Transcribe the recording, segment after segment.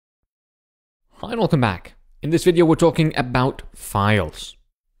Hi and welcome back. In this video we're talking about files.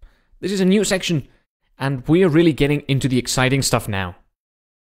 This is a new section and we're really getting into the exciting stuff now.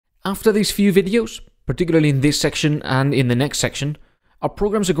 After these few videos, particularly in this section and in the next section, our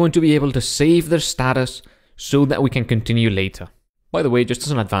programs are going to be able to save their status so that we can continue later. By the way, just as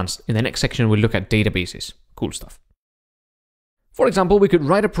an advance, in the next section we'll look at databases. Cool stuff. For example, we could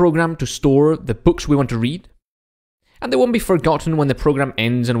write a program to store the books we want to read, and they won't be forgotten when the program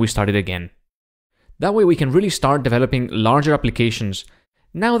ends and we start it again. That way we can really start developing larger applications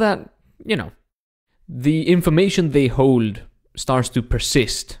now that, the information they hold starts to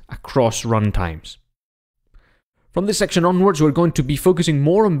persist across runtimes. From this section onwards, we're going to be focusing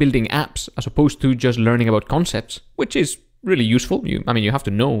more on building apps as opposed to just learning about concepts, which is really useful. You have to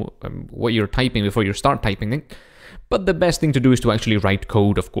know what you're typing before you start typing it. But the best thing to do is to actually write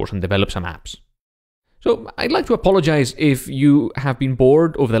code, of course, and develop some apps. So I'd like to apologize if you have been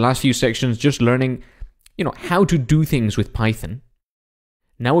bored over the last few sections just learning, how to do things with Python.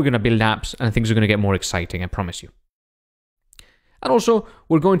 Now we're going to build apps and things are going to get more exciting, I promise you. And also,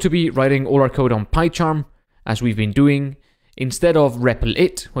 we're going to be writing all our code on PyCharm, as we've been doing. Instead of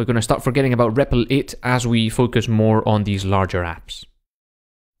REPL-IT, we're going to start forgetting about REPL-IT as we focus more on these larger apps.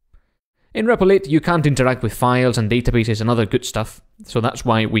 In REPL-IT, you can't interact with files and databases and other good stuff, so that's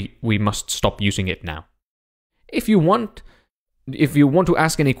why we must stop using it now. If you want to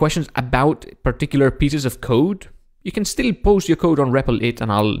ask any questions about particular pieces of code, you can still post your code on REPL-IT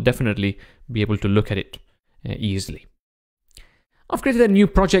and I'll definitely be able to look at it easily. I've created a new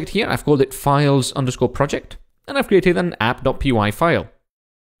project here. I've called it files_project, and I've created an app.py file.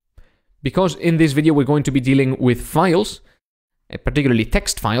 Because in this video we're going to be dealing with files, particularly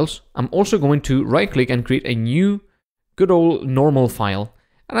text files, I'm also going to right-click and create a new good old normal file,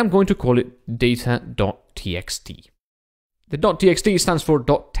 and I'm going to call it data.txt. The .txt stands for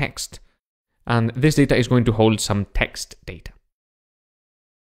 .text, and this data is going to hold some text data.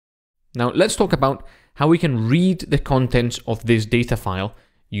 Now let's talk about how we can read the contents of this data file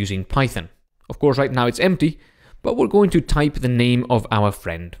using Python. Of course, right now it's empty, but we're going to type the name of our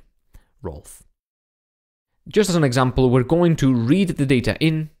friend, Rolf. Just as an example, we're going to read the data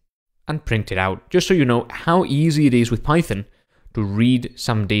in and print it out, just so you know how easy it is with Python to read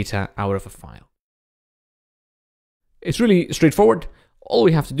some data out of a file. It's really straightforward. All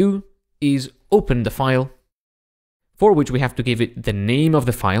we have to do is open the file, for which we have to give it the name of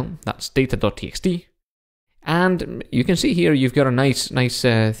the file, that's data.txt. And you can see here you've got a nice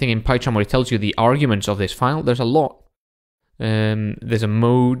thing in PyCharm where it tells you the arguments of this file. There's a lot. There's a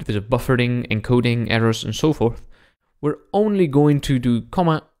mode, there's a buffering, encoding, errors, and so forth. We're only going to do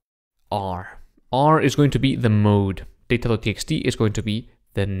 $R. R is going to be the mode. Data.txt is going to be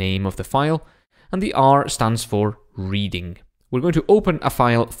the name of the file. And the R stands for reading. We're going to open a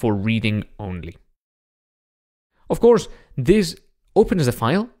file for reading only. Of course, this opens the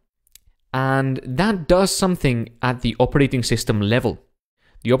file, and that does something at the operating system level.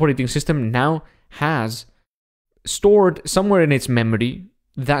 The operating system now has stored somewhere in its memory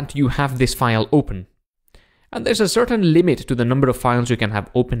that you have this file open. And there's a certain limit to the number of files you can have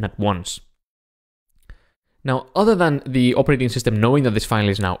open at once. Now, other than the operating system knowing that this file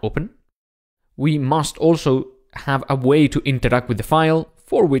is now open, we must also have a way to interact with the file,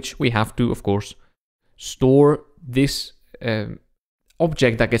 for which we have to, of course, store this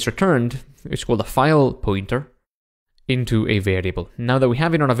object that gets returned, it's called a file pointer, into a variable. Now that we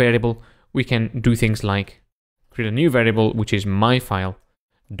have it on a variable, we can do things like create a new variable, which is myfile.read.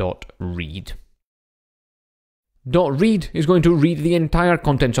 .read is going to read the entire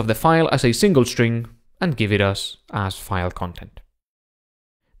contents of the file as a single string and give it us as file content.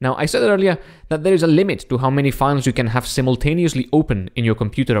 Now, I said earlier that there is a limit to how many files you can have simultaneously open in your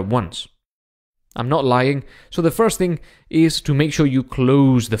computer at once. I'm not lying, so the first thing is to make sure you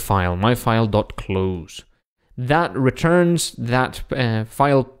close the file, myfile.close. That returns that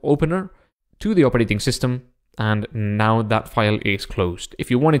file opener to the operating system, and now that file is closed. If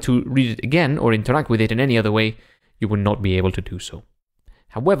you wanted to read it again or interact with it in any other way, you would not be able to do so.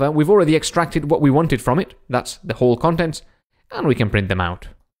 However, we've already extracted what we wanted from it, that's the whole contents, and we can print them out.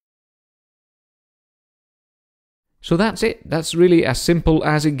 So that's it. That's really as simple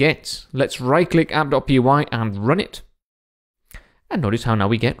as it gets. Let's right-click app.py and run it. And notice how now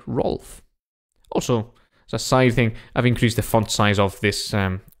we get Rolf. Also, as a side thing, I've increased the font size of this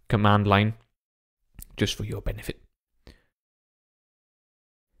command line just for your benefit.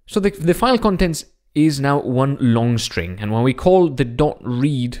 So the file contents is now one long string, and when we call the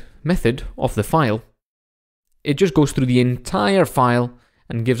 .read method of the file, it just goes through the entire file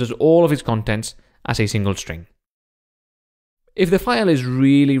and gives us all of its contents as a single string. If the file is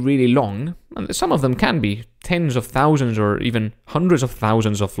really, really long, and some of them can be tens of thousands or even hundreds of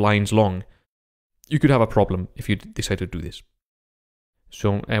thousands of lines long, you could have a problem if you decide to do this.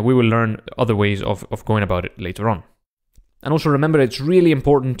 So we will learn other ways of going about it later on. And also remember, it's really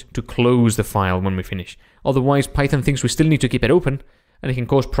important to close the file when we finish. Otherwise, Python thinks we still need to keep it open, and it can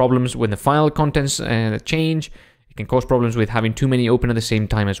cause problems when the file contents change. It can cause problems with having too many open at the same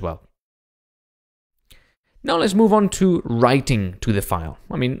time as well. Now let's move on to writing to the file.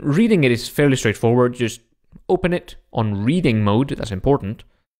 I mean, reading it is fairly straightforward. Just open it on reading mode, that's important.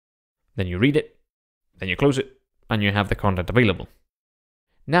 Then you read it, then you close it, and you have the content available.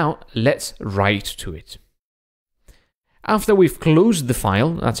 Now let's write to it. After we've closed the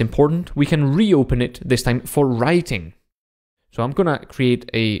file, that's important, we can reopen it, this time for writing. So I'm gonna create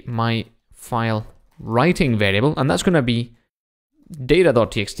a my file writing variable, and that's gonna be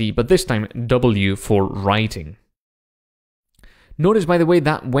data.txt, but this time W for writing. Notice, by the way,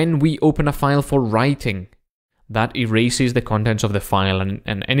 that when we open a file for writing, that erases the contents of the file,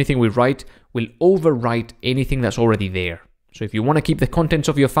 and anything we write will overwrite anything that's already there. So if you want to keep the contents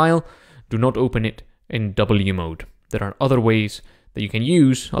of your file, do not open it in W mode. There are other ways that you can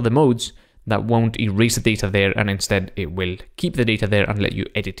use, other modes, that won't erase the data there, and instead it will keep the data there and let you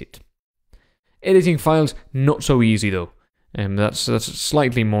edit it. Editing files, not so easy though. That's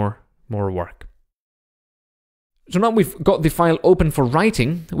slightly more work. So now we've got the file open for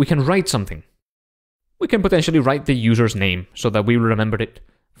writing, we can write something. We can potentially write the user's name so that we remember it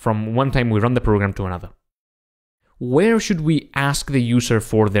from one time we run the program to another. Where should we ask the user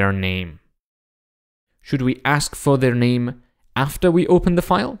for their name? Should we ask for their name after we open the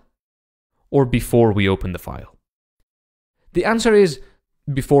file or before we open the file? The answer is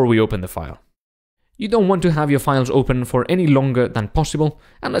before we open the file. You don't want to have your files open for any longer than possible,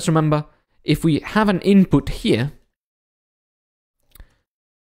 and let's remember, if we have an input here,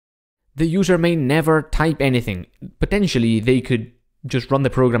 the user may never type anything. Potentially, they could just run the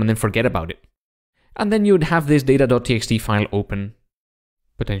program and then forget about it. And then you'd have this data.txt file open,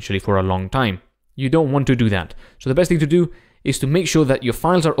 potentially for a long time. You don't want to do that. So the best thing to do is to make sure that your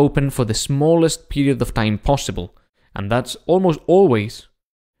files are open for the smallest period of time possible. And that's almost always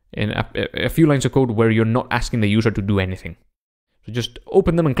in a few lines of code where you're not asking the user to do anything. So just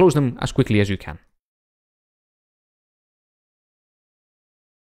open them and close them as quickly as you can.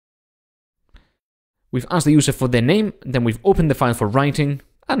 We've asked the user for their name, then we've opened the file for writing,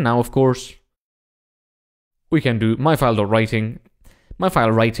 and now, of course, we can do myfile.writing,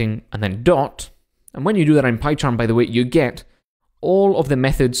 myfile.writing, and then dot. And when you do that in PyCharm, by the way, you get all of the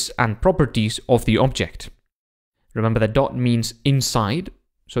methods and properties of the object. Remember that dot means inside.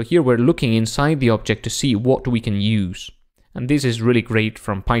 So here we're looking inside the object to see what we can use. And this is really great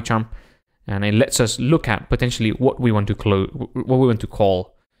from PyCharm, and it lets us look at potentially what we want to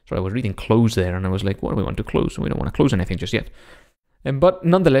call. Sorry, I was reading close there, and I was like, what do we want to close? We don't want to close anything just yet. But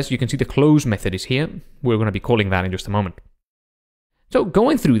nonetheless, you can see the close method is here. We're going to be calling that in just a moment. So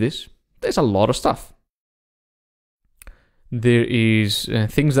going through this, there's a lot of stuff. There is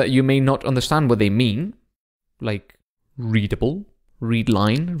things that you may not understand what they mean, like readable, read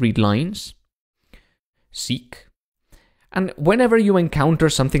line, read lines, seek. And whenever you encounter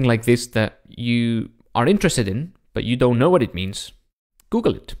something like this that you are interested in, but you don't know what it means,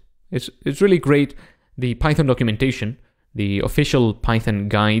 Google it. It's really great. The Python documentation, the official Python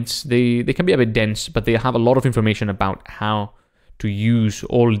guides, they can be a bit dense, but they have a lot of information about how to use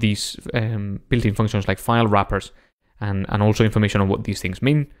all these built-in functions like file wrappers, and also information on what these things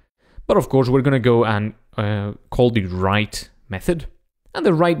mean. But of course, we're going to go and call the write method. And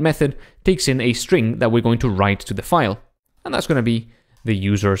the write method takes in a string that we're going to write to the file. And that's going to be the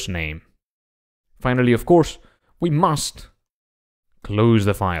user's name. Finally, of course, we must close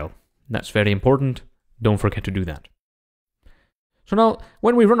the file. That's very important. Don't forget to do that. So now,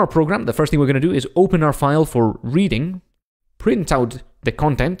 when we run our program, the first thing we're going to do is open our file for reading, print out the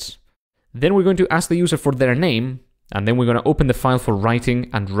contents, then we're going to ask the user for their name, and then we're going to open the file for writing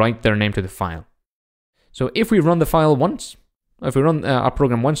and write their name to the file. So if we run the file once, if we run our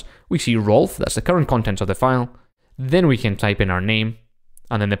program once, we see Rolf, that's the current contents of the file, then we can type in our name,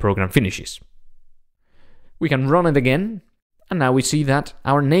 and then the program finishes. We can run it again, and now we see that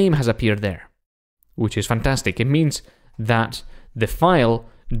our name has appeared there, which is fantastic. It means that the file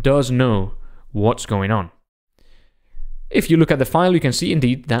does know what's going on. If you look at the file, you can see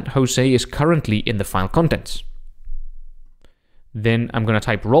indeed that Jose is currently in the file contents. Then I'm going to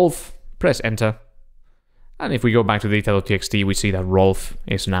type Rolf, press enter, and if we go back to data.txt, we see that Rolf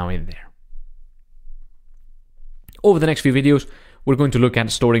is now in there. Over the next few videos, we're going to look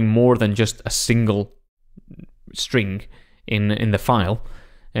at storing more than just a single string in the file.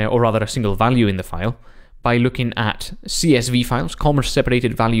 or rather a single value in the file, by looking at CSV files, comma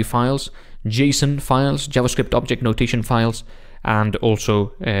separated value files, JSON files, JavaScript object notation files, and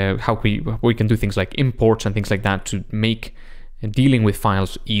also how we can do things like imports and things like that to make dealing with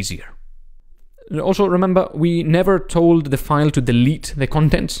files easier. Also remember, we never told the file to delete the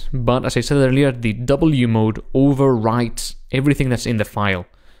contents, but as I said earlier, the W mode overwrites everything that's in the file.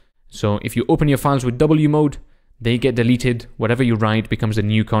 So if you open your files with W mode, they get deleted. Whatever you write becomes the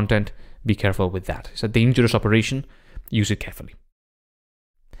new content. Be careful with that. It's a dangerous operation. Use it carefully.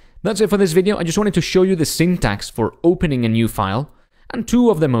 That's it for this video. I just wanted to show you the syntax for opening a new file, and two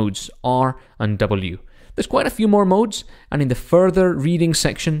of the modes, R and W. There's quite a few more modes, and in the further reading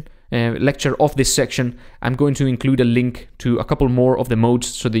section, lecture of this section, I'm going to include a link to a couple more of the modes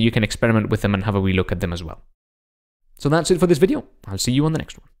so that you can experiment with them and have a wee look at them as well. So that's it for this video. I'll see you on the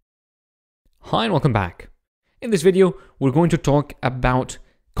next one. Hi and welcome back. In this video, we're going to talk about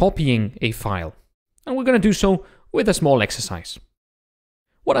copying a file, and we're going to do so with a small exercise.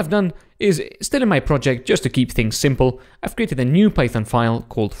 What I've done is, still in my project, just to keep things simple, I've created a new Python file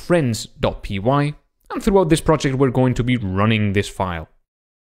called friends.py, and throughout this project we're going to be running this file.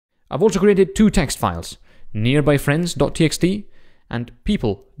 I've also created two text files, nearbyfriends.txt and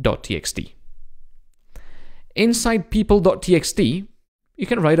people.txt. Inside people.txt, you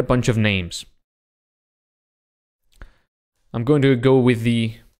can write a bunch of names. I'm going to go with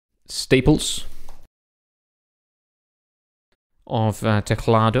the staples of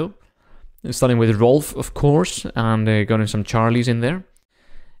Teclado, starting with Rolf, of course, and getting some Charlies in there.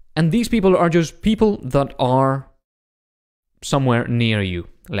 And these people are just people that are somewhere near you,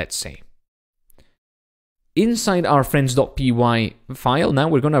 let's say. Inside our friends.py file, now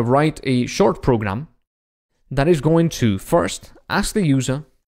we're going to write a short program that is going to first ask the user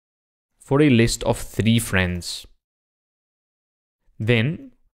for a list of 3 friends.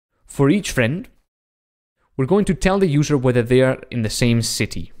 Then, for each friend, we're going to tell the user whether they are in the same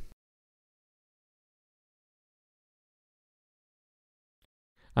city.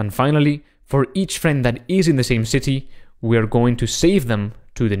 And finally, for each friend that is in the same city, we're going to save them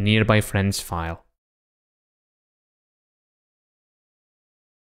to the nearby friends file.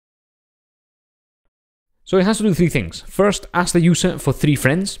 So it has to do 3 things. First, ask the user for 3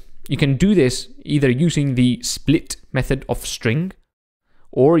 friends. You can do this either using the split method of string,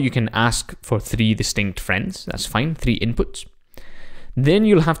 or you can ask for 3 distinct friends. That's fine, 3 inputs. Then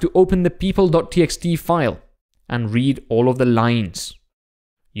you'll have to open the people.txt file and read all of the lines.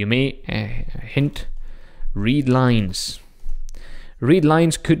 You may, hint, read lines. Read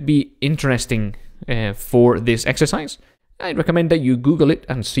lines could be interesting for this exercise. I'd recommend that you Google it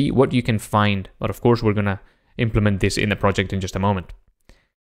and see what you can find. But of course, we're going to implement this in the project in just a moment.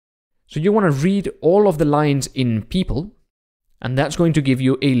 So you want to read all of the lines in people, and that's going to give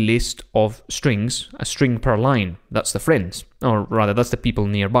you a list of strings, a string per line. That's the friends, or rather, that's the people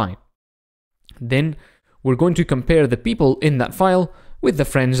nearby. Then we're going to compare the people in that file with the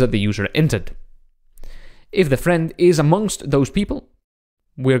friends that the user entered. If the friend is amongst those people,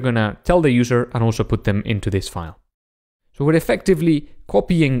 we're going to tell the user and also put them into this file. So we're effectively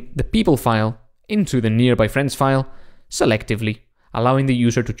copying the people file into the nearby friends file selectively, allowing the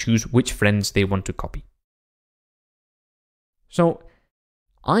user to choose which friends they want to copy. So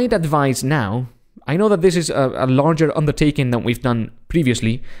I'd advise now, I know that this is a larger undertaking than we've done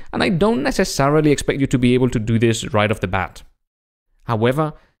previously, and I don't necessarily expect you to be able to do this right off the bat.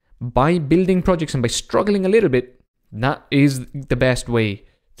 However, by building projects and by struggling a little bit, that is the best way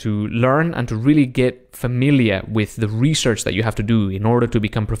to learn and to really get familiar with the research that you have to do in order to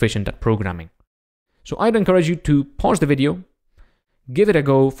become proficient at programming. So I'd encourage you to pause the video, give it a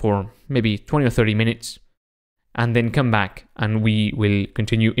go for maybe 20 or 30 minutes, and then come back and we will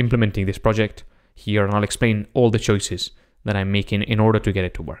continue implementing this project here, and I'll explain all the choices that I'm making in order to get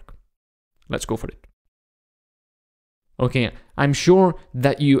it to work. Let's go for it. Okay, I'm sure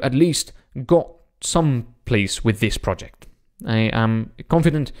that you at least got some place with this project. I am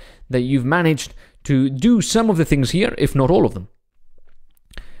confident that you've managed to do some of the things here, if not all of them.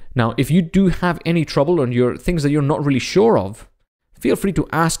 Now, if you do have any trouble or things that you're not really sure of, feel free to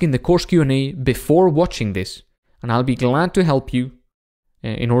ask in the course Q&A before watching this, and I'll be glad to help you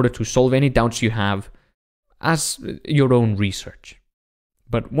in order to solve any doubts you have as your own research.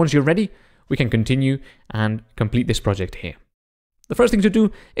 But once you're ready, we can continue and complete this project here. The first thing to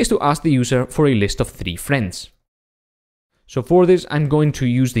do is to ask the user for a list of 3 friends. So for this, I'm going to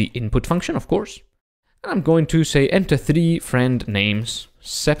use the input function, of course, and I'm going to say enter 3 friend names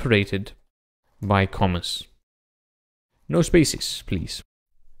separated by commas. No spaces, please.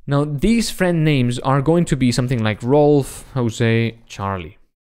 Now, these friend names are going to be something like Rolf, Jose, Charlie.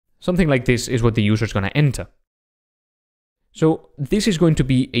 Something like this is what the user is going to enter. So this is going to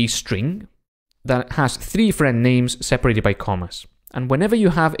be a string that has 3 friend names separated by commas. And whenever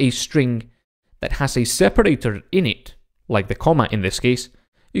you have a string that has a separator in it, like the comma in this case,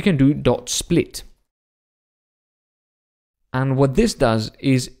 you can do .split. And what this does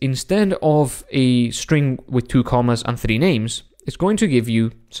is, instead of a string with 2 commas and 3 names, it's going to give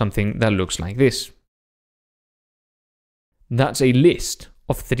you something that looks like this. That's a list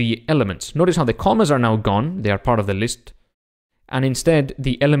of 3 elements. Notice how the commas are now gone, they are part of the list, and instead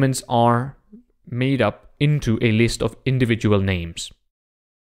the elements are made up into a list of individual names.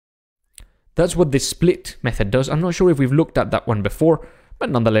 That's what this split method does. I'm not sure if we've looked at that one before, but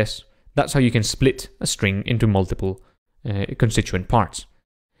nonetheless, that's how you can split a string into multiple constituent parts.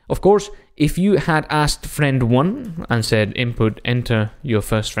 Of course, if you had asked friend 1 and said input enter your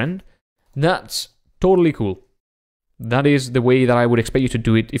first friend, that's totally cool. That is the way that I would expect you to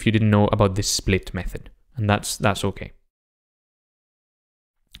do it if you didn't know about this split method, and that's okay.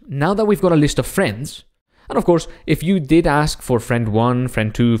 Now that we've got a list of friends, and of course, if you did ask for friend 1,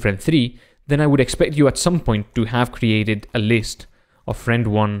 friend 2, friend 3, then I would expect you at some point to have created a list of friend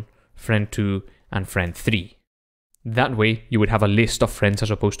 1, friend 2, and friend 3. That way, you would have a list of friends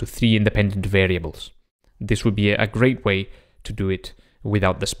as opposed to 3 independent variables. This would be a great way to do it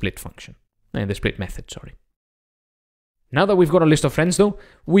without the split function, the split method, sorry. Now that we've got a list of friends though,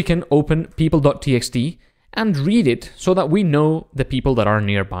 we can open people.txt and read it so that we know the people that are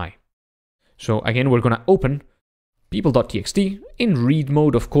nearby. So again, we're going to open people.txt in read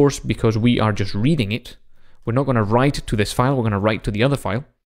mode, of course, because we are just reading it. We're not going to write to this file, we're going to write to the other file.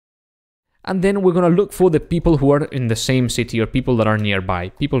 And then we're going to look for the people who are in the same city or people that are nearby.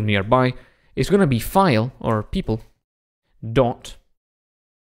 People nearby is going to be file or people dot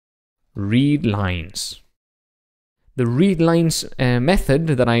read lines. The read lines method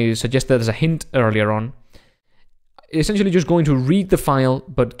that I suggested as a hint earlier on is essentially just going to read the file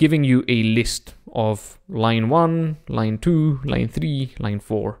but giving you a list of line 1, line 2, line 3, line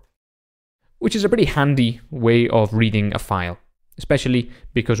 4, which is a pretty handy way of reading a file, especially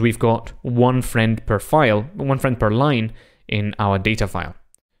because we've got 1 friend per file, 1 friend per line in our data file.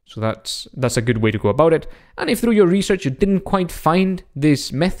 So that's a good way to go about it. And if through your research you didn't quite find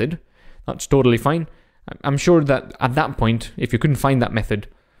this method, that's totally fine. I'm sure that at that point, if you couldn't find that method,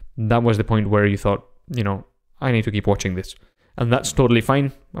 that was the point where you thought, you know, I need to keep watching this. And that's totally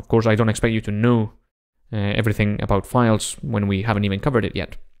fine. Of course, I don't expect you to know everything about files when we haven't even covered it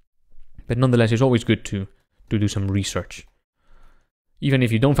yet. But nonetheless, it's always good to do some research. Even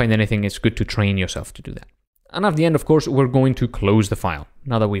if you don't find anything, it's good to train yourself to do that. And at the end, of course, we're going to close the file.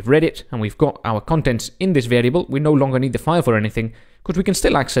 Now that we've read it and we've got our contents in this variable, we no longer need the file for anything because we can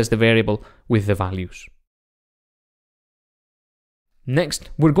still access the variable with the values. Next,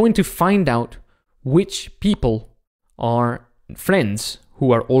 we're going to find out which people are friends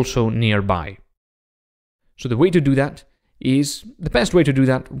who are also nearby. So the way to do that is, the best way to do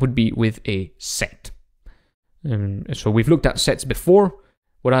that would be with a set. So we've looked at sets before.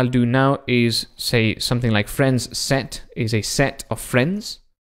 What I'll do now is say something like friends set is a set of friends.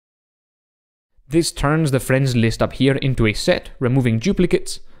 This turns the friends list up here into a set, removing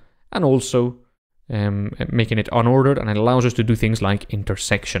duplicates and also making it unordered, and it allows us to do things like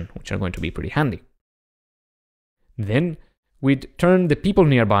intersection, which are going to be pretty handy. Then we'd turn the people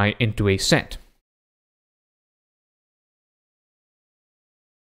nearby into a set.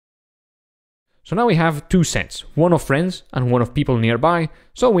 So now we have 2 sets, one of friends and one of people nearby.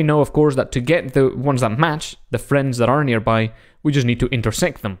 So we know, of course, that to get the ones that match, the friends that are nearby, we just need to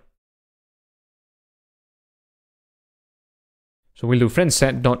intersect them. So we'll do friends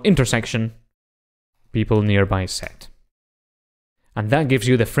set.intersection people nearby set. And that gives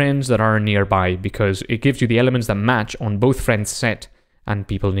you the friends that are nearby because it gives you the elements that match on both friends set and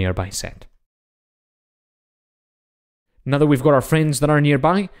people nearby set. Now that we've got our friends that are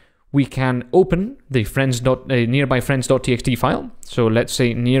nearby, we can open the nearby friends.txt file. So let's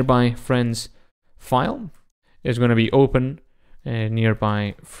say nearby friends file is going to be open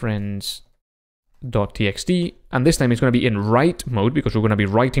nearby friends.txt, and this time it's going to be in write mode because we're going to be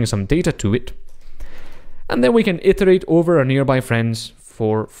writing some data to it. And then we can iterate over our nearby friends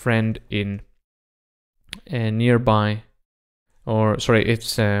for friend in nearby, or sorry,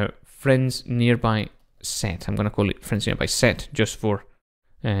 it's friends nearby set. I'm going to call it friends nearby set just for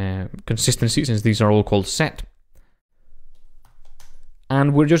consistency, since these are all called set.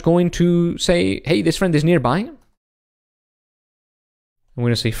 And we're just going to say, hey, this friend is nearby. I'm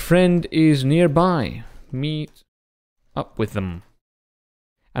going to say friend is nearby, meet up with them.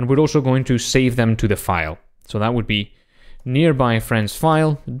 And we're also going to save them to the file. So that would be nearby friends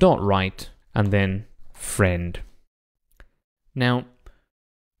file dot write and then friend. Now,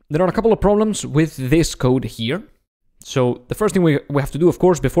 there are a couple of problems with this code here. So the first thing we have to do, of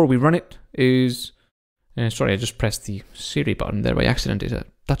course, before we run it is... sorry, I just pressed the Siri button there by accident. It's a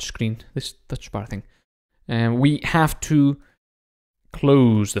touch screen, this touch bar thing. We have to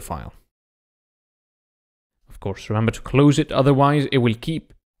close the file. Of course, remember to close it, otherwise it will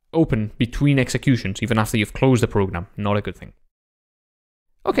keep open between executions, even after you've closed the program. Not a good thing.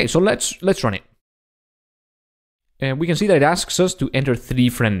 Okay, so let's run it. We can see that it asks us to enter 3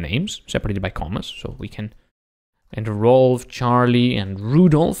 friend names, separated by commas, so we can enter Rolf, Charlie, and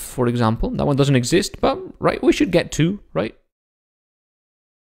Rudolph, for example. That one doesn't exist, but, right, we should get 2, right?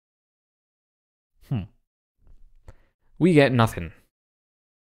 We get nothing.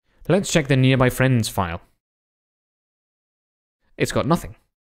 Let's check the nearby friends file. It's got nothing.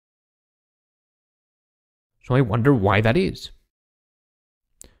 So I wonder why that is.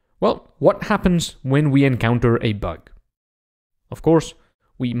 Well, what happens when we encounter a bug? Of course,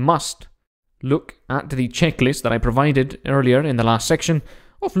 we must look at the checklist that I provided earlier in the last section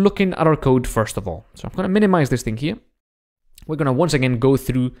of looking at our code first of all. So I'm going to minimize this thing here. We're going to once again go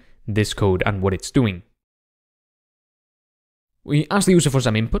through this code and what it's doing. We ask the user for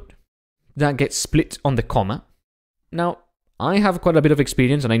some input. That gets split on the comma. Now, I have quite a bit of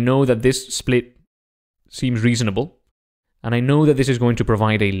experience and I know that this split seems reasonable. And I know that this is going to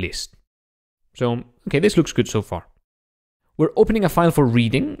provide a list. So, okay, this looks good so far. We're opening a file for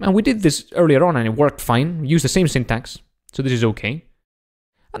reading, and we did this earlier on and it worked fine. We used the same syntax, so this is okay.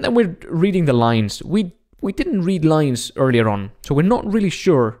 And then we're reading the lines. We didn't read lines earlier on, so we're not really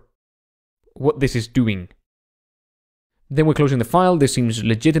sure what this is doing. Then we're closing the file. This seems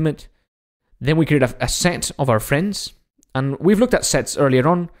legitimate. Then we create a set of our friends, and we've looked at sets earlier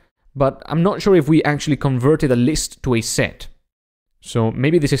on, but I'm not sure if we actually converted a list to a set. So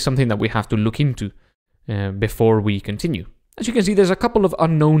maybe this is something that we have to look into before we continue. As you can see, there's a couple of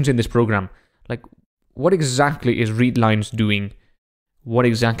unknowns in this program. Like, what exactly is readLines doing? What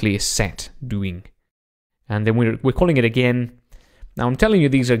exactly is set doing? And then we're calling it again. Now, I'm telling you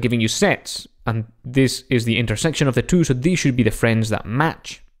these are giving you sets, and this is the intersection of the two, so these should be the friends that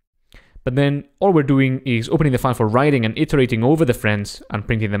match. But then all we're doing is opening the file for writing and iterating over the friends and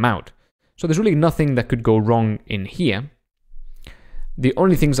printing them out. So there's really nothing that could go wrong in here. The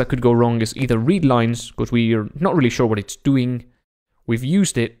only things that could go wrong is either readLines, because we're not really sure what it's doing. We've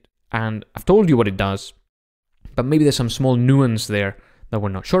used it, and I've told you what it does, but maybe there's some small nuance there that we're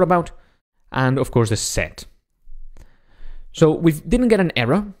not sure about. And of course the set. So we didn't get an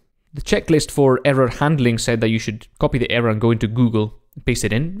error. The checklist for error handling said that you should copy the error and go into Google, paste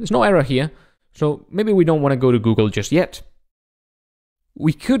it in. There's no error here, so maybe we don't want to go to Google just yet.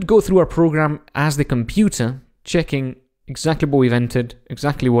 We could go through our program as the computer, checking exactly what we've entered,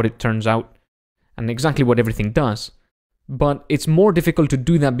 exactly what it turns out, and exactly what everything does. But it's more difficult to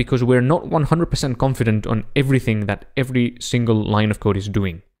do that because we're not 100% confident on everything that every single line of code is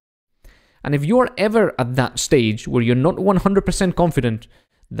doing. And if you're ever at that stage where you're not 100% confident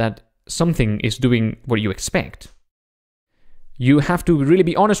that something is doing what you expect, you have to really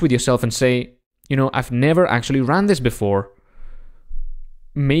be honest with yourself and say, you know, I've never actually ran this before.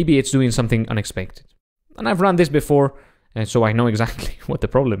 Maybe it's doing something unexpected. And I've run this before, and so I know exactly what the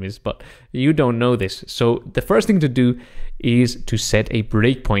problem is, but you don't know this. So the first thing to do is to set a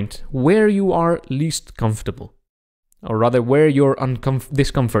breakpoint where you are least comfortable. Or rather, where your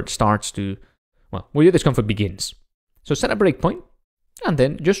discomfort starts to, well, where your discomfort begins. So set a breakpoint, and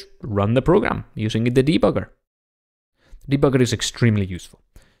then just run the program using the debugger. The debugger is extremely useful.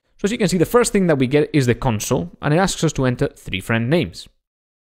 So as you can see, the first thing that we get is the console, and it asks us to enter 3 friend names.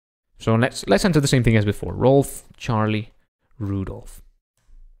 So let's enter the same thing as before. Rolf, Charlie, Rudolph.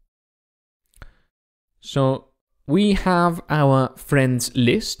 So we have our friends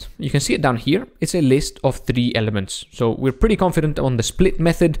list. You can see it down here. It's a list of 3 elements. So we're pretty confident on the split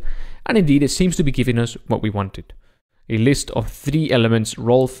method, and indeed it seems to be giving us what we wanted. A list of 3 elements,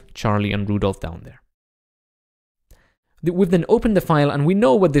 Rolf, Charlie, and Rudolph down there. We've then opened the file, and we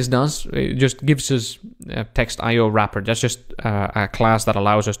know what this does. It just gives us a text IO wrapper. That's just a class that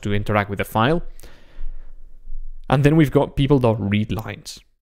allows us to interact with the file. And then we've got people.readLines.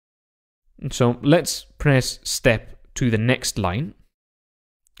 So let's press step to the next line.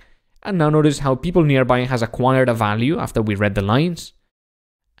 And now notice how people nearby has acquired a value after we read the lines.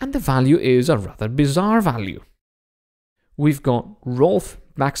 And the value is a rather bizarre value. We've got Rolf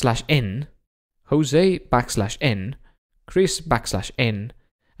 \n, Jose \n, Chris \n,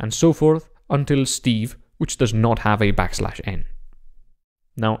 and so forth until Steve, which does not have a \n.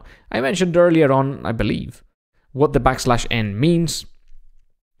 Now, I mentioned earlier on, I believe, what the \n means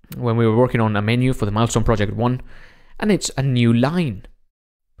when we were working on a menu for the milestone project 1, and it's a new line.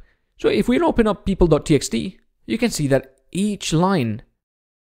 So if we open up people.txt, you can see that each line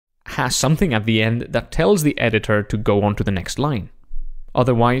has something at the end that tells the editor to go on to the next line.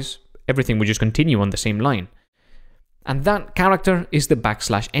 Otherwise, everything would just continue on the same line. And that character is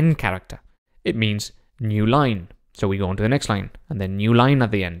the \n character. It means new line. So we go on to the next line, and then new line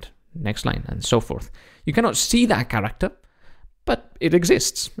at the end, next line, and so forth. You cannot see that character, but it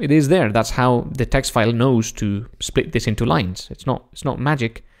exists. It is there. That's how the text file knows to split this into lines. It's not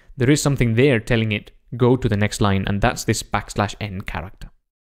magic. There is something there telling it go to the next line, and that's this \n character.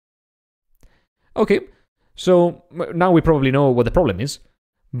 Okay, so now we probably know what the problem is,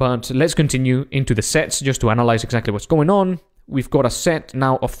 but let's continue into the sets just to analyze exactly what's going on. We've got a set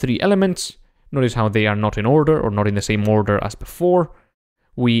now of 3 elements. Notice how they are not in order or not in the same order as before.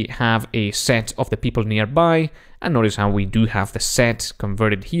 We have a set of the people nearby, and notice how we do have the set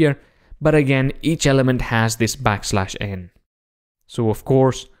converted here, but again, each element has this \n. So of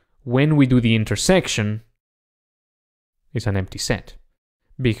course, when we do the intersection, it's an empty set,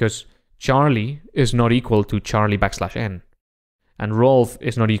 because Charlie is not equal to Charlie \n, and Rolf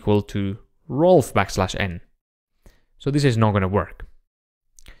is not equal to Rolf \n. So this is not going to work.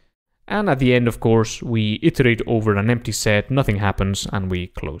 And at the end, of course, we iterate over an empty set, nothing happens, and we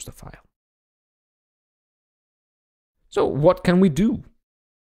close the file. So what can we do?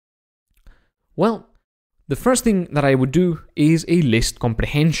 Well, the first thing that I would do is a list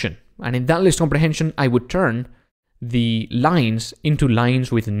comprehension. And in that list comprehension, I would turn the lines into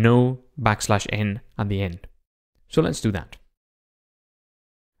lines with no \n at the end. So let's do that.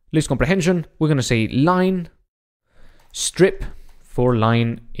 List comprehension, we're going to say line strip for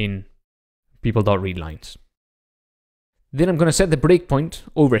line in people.readLines. Then I'm going to set the breakpoint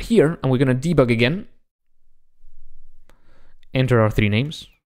over here, and we're going to debug again. Enter our 3 names.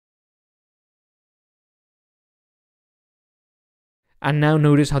 And now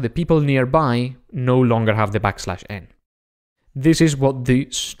notice how the people nearby no longer have the \n. This is what the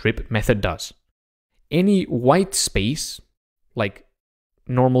strip method does. Any white space, like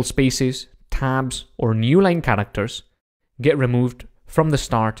normal spaces, tabs, or new line characters, get removed from the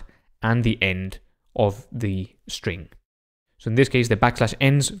start and the end of the string. So in this case, the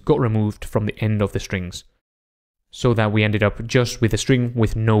 \n's got removed from the end of the strings, so that we ended up just with a string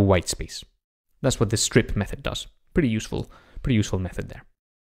with no white space. That's what the strip method does. Pretty useful method there.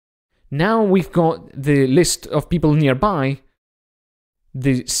 Now we've got the list of people nearby.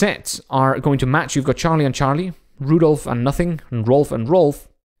 The sets are going to match. You've got Charlie and Charlie, Rudolph and nothing, and Rolf and Rolf.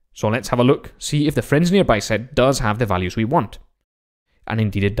 So let's have a look, see if the friends nearby set does have the values we want. And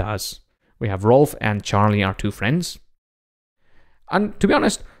indeed it does. We have Rolf and Charlie, our 2 friends. And to be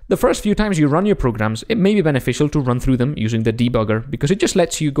honest, the first few times you run your programs, it may be beneficial to run through them using the debugger, because it just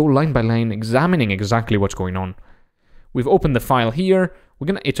lets you go line by line, examining exactly what's going on. We've opened the file here. We're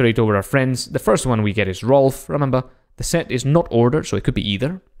going to iterate over our friends. The first one we get is Rolf. Remember, the set is not ordered, so it could be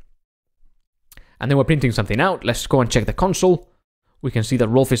either. And then we're printing something out. Let's go and check the console. We can see that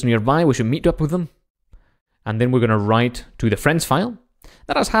Rolf is nearby. We should meet up with them. And then we're going to write to the friends file.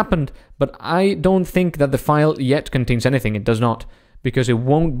 That has happened, but I don't think that the file yet contains anything. It does not, because it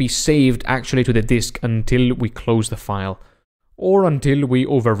won't be saved actually to the disk until we close the file, or until we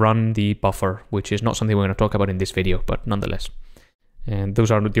overrun the buffer, which is not something we're going to talk about in this video, but nonetheless. And those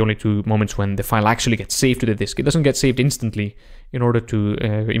are the only 2 moments when the file actually gets saved to the disk. It doesn't get saved instantly in order to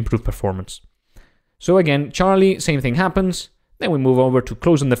improve performance. So again, Charlie, same thing happens. Then we move over to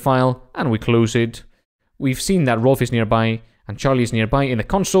closing the file, and we close it. We've seen that Rolf is nearby and Charlie is nearby in the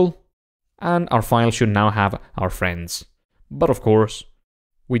console, and our file should now have our friends. But of course,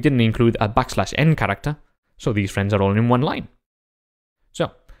 we didn't include a \n character, so these friends are all in one line.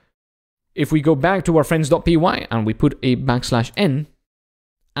 So, if we go back to our friends.py and we put a \n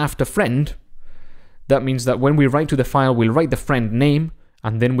after friend, that means that when we write to the file, we'll write the friend name,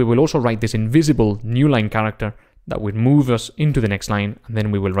 and then we will also write this invisible new line character that would move us into the next line, and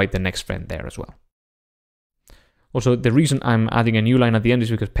then we will write the next friend there as well. Also, the reason I'm adding a new line at the end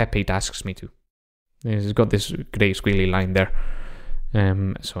is because Pep8 asks me to. It's got this grey squiggly line there.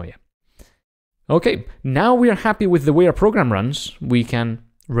 So yeah. Okay, now we are happy with the way our program runs. We can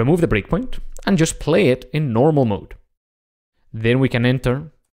remove the breakpoint and just play it in normal mode. Then we can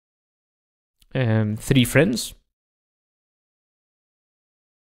enter 3 friends.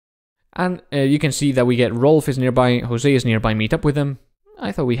 And you can see that we get Rolf is nearby, Jose is nearby, meet up with them.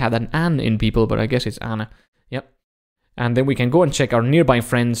 I thought we had an Anne in people, but I guess it's Anna. Yep. And then we can go and check our nearby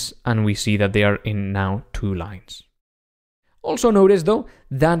friends, and we see that they are in now 2 lines. Also notice, though,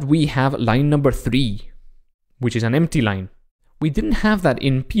 that we have line number 3 which is an empty line. We didn't have that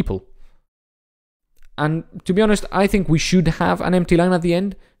in people. And to be honest, I think we should have an empty line at the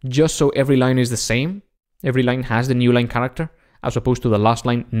end, just so every line is the same. Every line has the new line character, as opposed to the last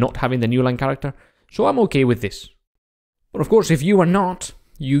line not having the new line character. So I'm okay with this. But of course, if you are not,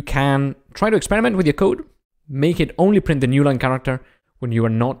 you can try to experiment with your code. Make it only print the new line character when you are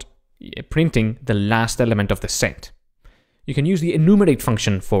not printing the last element of the set. You can use the enumerate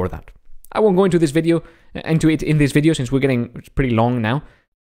function for that. I won't go into it in this video since we're getting pretty long now.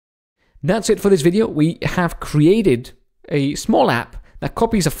 That's it for this video. We have created a small app that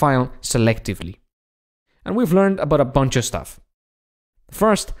copies a file selectively. And we've learned about a bunch of stuff.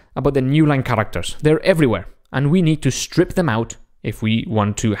 First, about the new line characters. They're everywhere, and we need to strip them out if we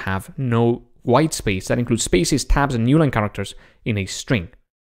want to have no white space. That includes spaces, tabs, and new line characters in a string.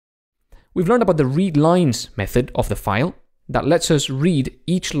 We've learned about the read lines method of the file that lets us read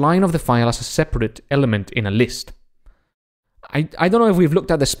each line of the file as a separate element in a list. I don't know if we've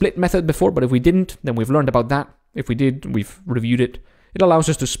looked at the split method before, but if we didn't, then we've learned about that. If we did, we've reviewed it. It allows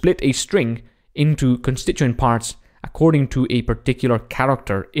us to split a string into constituent parts according to a particular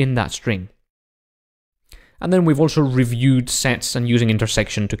character in that string. And then we've also reviewed sets and using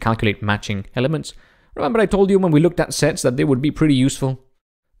intersection to calculate matching elements. Remember I told you when we looked at sets that they would be pretty useful?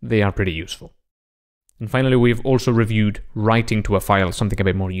 They are pretty useful. And finally, we've also reviewed writing to a file, something a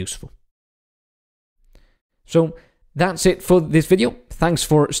bit more useful. So that's it for this video. Thanks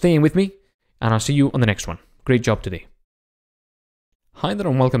for staying with me, and I'll see you on the next one. Great job today. Hi there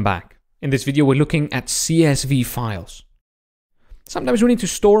and welcome back. In this video, we're looking at CSV files. Sometimes we need to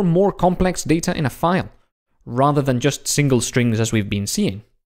store more complex data in a file, rather than just single strings as we've been seeing.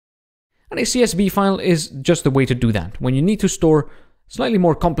 And a CSV file is just the way to do that, when you need to store slightly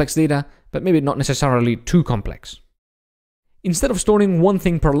more complex data, but maybe not necessarily too complex. Instead of storing one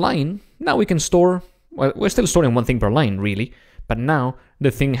thing per line, now we can store, well, we're still storing one thing per line, really, but now the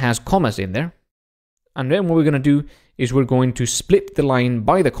thing has commas in there. And then what we're going to do is we're going to split the line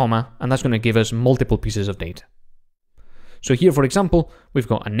by the comma, and that's going to give us multiple pieces of data. So here, for example, we've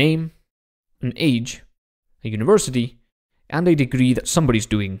got a name, an age, a university, and a degree that somebody's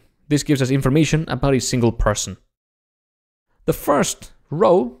doing. This gives us information about a single person. The first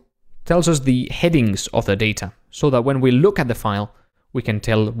row tells us the headings of the data, so that when we look at the file, we can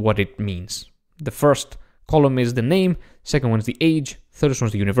tell what it means. The first column is the name, second one's the age, third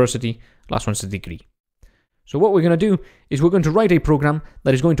one's the university, last one's the degree. So what we're going to do is we're going to write a program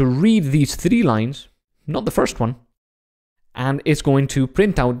that is going to read these three lines, not the first one, and it's going to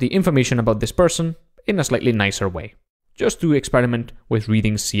print out the information about this person in a slightly nicer way, just to experiment with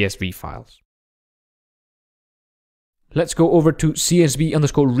reading CSV files. Let's go over to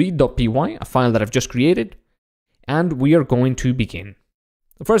csv_read.py, a file that I've just created, and we are going to begin.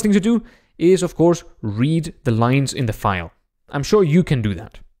 The first thing to do is, of course, read the lines in the file. I'm sure you can do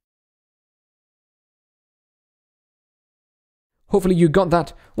that. Hopefully you got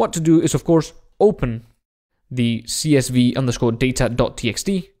that. What to do is, of course, open the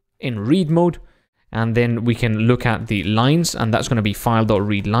csv_data.txt in read mode, and then we can look at the lines, and that's going to be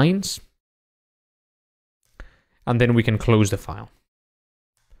file.readlines. And then we can close the file.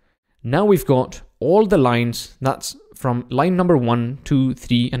 Now we've got all the lines, that's from line number 1, 2,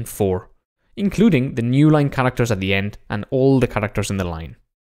 3, and 4, including the new line characters at the end and all the characters in the line.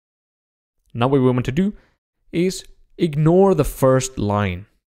 Now what we want to do is ignore the first line.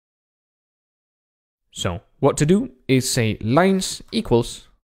 So what to do is say lines equals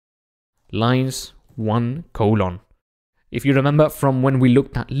lines 1 colon. If you remember from when we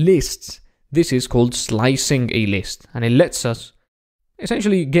looked at lists, this is called slicing a list, and it lets us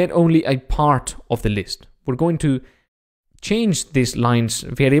essentially get only a part of the list. We're going to change this lines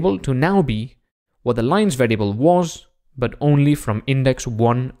variable to now be what the lines variable was, but only from index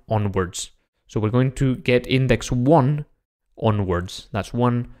 1 onwards. So we're going to get index 1 onwards. That's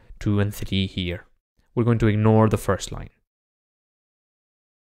 1, 2, and 3 here. We're going to ignore the first line.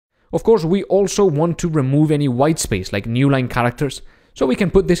 Of course, we also want to remove any white space, like new line characters, so we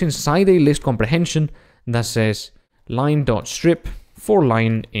can put this inside a list comprehension that says line.strip for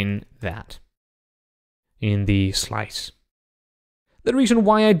line in that, in the slice. The reason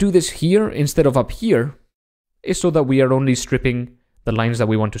why I do this here instead of up here is so that we are only stripping the lines that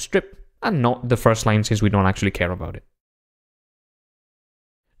we want to strip and not the first line, since we don't actually care about it.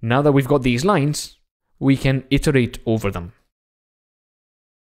 Now that we've got these lines, we can iterate over them.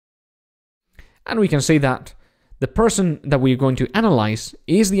 And we can say that the person that we're going to analyze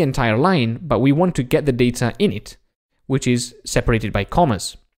is the entire line, but we want to get the data in it, which is separated by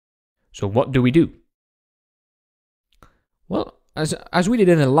commas. So what do we do? Well, as we did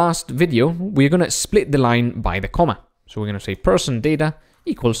in the last video, we're going to split the line by the comma. So we're going to say person data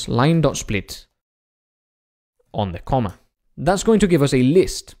equals line.split on the comma. That's going to give us a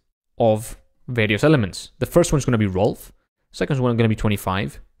list of various elements. The first one's going to be Rolf, second one is going to be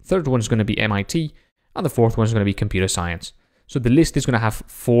 25, third one's going to be MIT, and the fourth one's going to be computer science. So the list is going to have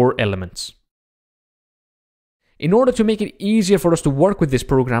 4 elements. In order to make it easier for us to work with this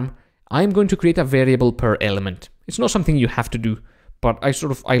program, I'm going to create a variable per element. It's not something you have to do, but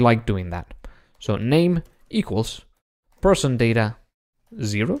I like doing that. So name equals person data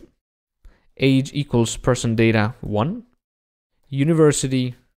 0, age equals person data 1,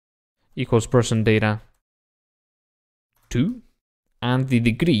 university equals person data 2, and the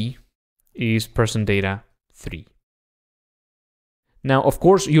degree is person data 3. Now, of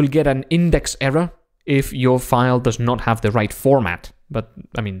course, you'll get an index error if your file does not have the right format, but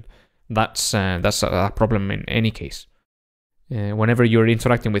I mean, that's a problem in any case. Whenever you're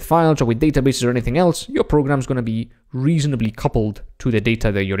interacting with files or with databases or anything else, your program's going to be reasonably coupled to the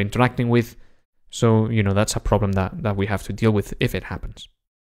data that you're interacting with. So, that's a problem that we have to deal with if it happens.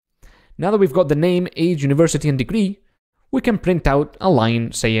 Now that we've got the name, age, university, and degree, we can print out a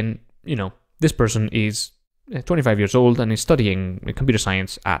line saying, this person is 25 years old and is studying computer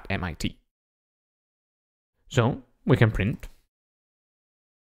science at MIT. So, we can print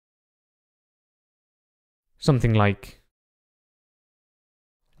something like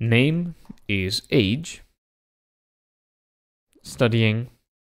name is age, studying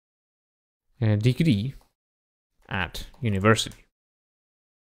degree at university.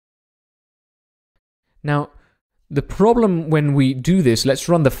 Now, the problem when we do this, let's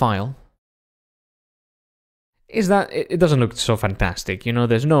run the file, is that it doesn't look so fantastic.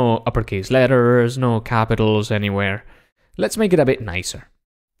 There's no uppercase letters, no capitals anywhere. Let's make it a bit nicer.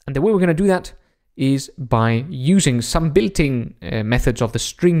 And the way we're going to do that is by using some built-in methods of the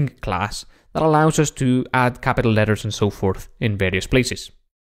string class that allows us to add capital letters and so forth in various places.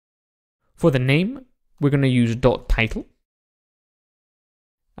 For the name, we're going to use .title,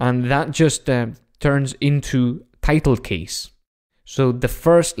 and that just turns into title case. So the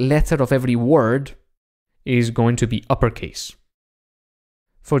first letter of every word is going to be uppercase.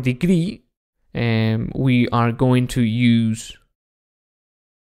 For degree, we are going to use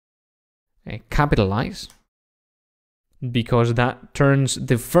capitalize, because that turns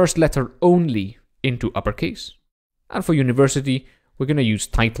the first letter only into uppercase. And for university, we're going to use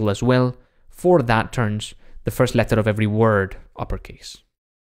title as well. For that turns the first letter of every word uppercase.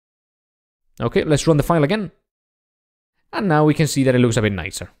 Okay, let's run the file again. And now we can see that it looks a bit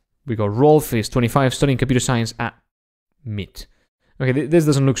nicer. We got Rolf is 25, studying computer science at MIT. Okay, this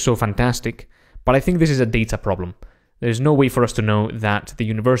doesn't look so fantastic, but I think this is a data problem. There's no way for us to know that the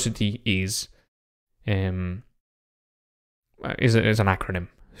university is an acronym.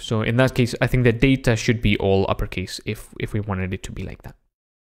 So in that case, I think the data should be all uppercase if we wanted it to be like that.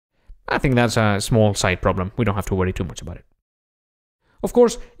 I think that's a small side problem. We don't have to worry too much about it. Of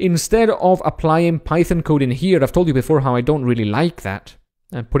course, instead of applying Python code in here, I've told you before how I don't really like that.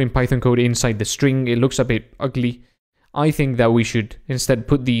 Putting Python code inside the string, it looks a bit ugly. I think that we should instead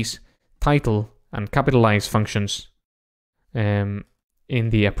put these title and capitalize functions in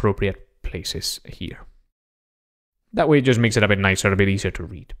the appropriate places here. That way it just makes it a bit nicer, a bit easier to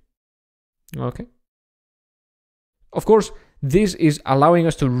read. Okay. Of course, this is allowing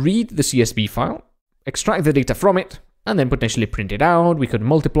us to read the CSV file, extract the data from it, and then potentially print it out. We could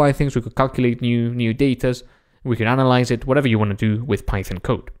multiply things, we could calculate new data, we could analyze it, whatever you want to do with Python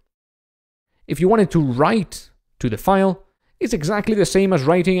code. If you wanted to write to the file, it's exactly the same as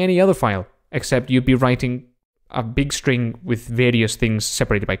writing any other file, except you'd be writing a big string with various things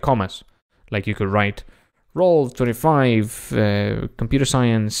separated by commas. Like you could write Rolf 25, computer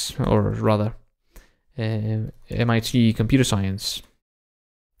science, or rather MIT computer science.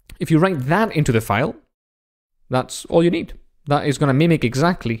 If you write that into the file, that's all you need. That is going to mimic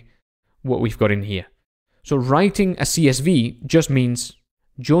exactly what we've got in here. So writing a CSV just means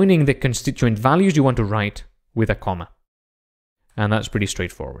joining the constituent values you want to write with a comma. And that's pretty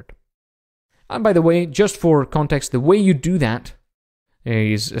straightforward. And by the way, just for context, the way you do that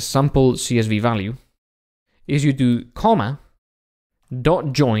is a sample CSV value is you do comma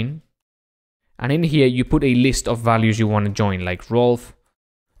dot join, and in here you put a list of values you want to join, like Rolf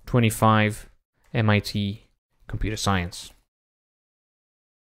 25 MIT computer science.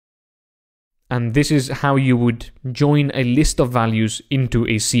 And this is how you would join a list of values into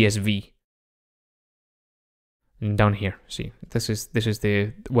a CSV. And down here, see, this is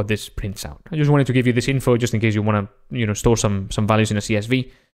what this prints out. I just wanted to give you this info just in case you want to store some values in a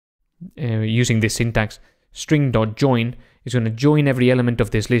CSV using this syntax. String.join is going to join every element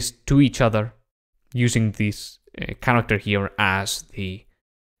of this list to each other using this character here as the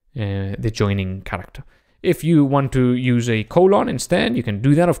joining character. If you want to use a colon instead, you can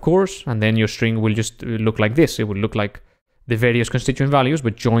do that, of course, and then your string will just look like this. It will look like the various constituent values,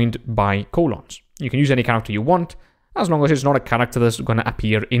 but joined by colons. You can use any character you want, as long as it's not a character that's going to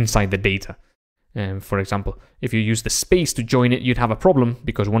appear inside the data. For example, if you use the space to join it, you'd have a problem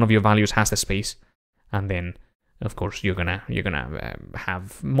because one of your values has the space, and then, of course, you're gonna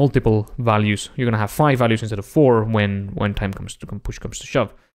have multiple values. You're gonna have 5 values instead of 4 when push comes to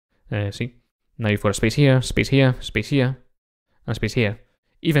shove. See, now you've got a space here, space here, space here, and a space here.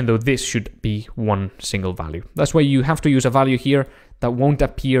 Even though this should be one single value. That's why you have to use a value here that won't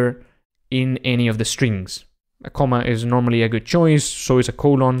appear in any of the strings. A comma is normally a good choice, so is a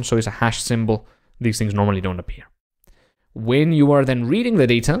colon, so is a hash symbol. These things normally don't appear. When you are then reading the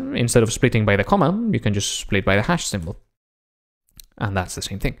data, instead of splitting by the comma, you can just split by the hash symbol. And that's the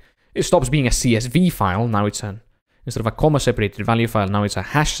same thing. It stops being a CSV file, now it's instead of a comma separated value file, now it's a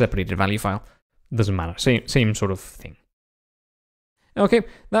hash separated value file. Doesn't matter, same sort of thing. Okay,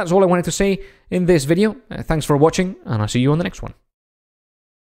 that's all I wanted to say in this video. Thanks for watching, and I'll see you on the next one.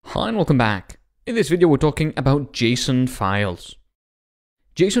 Hi and welcome back. In this video we're talking about JSON files.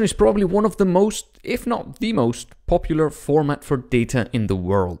 JSON is probably one of the most, if not the most, popular format for data in the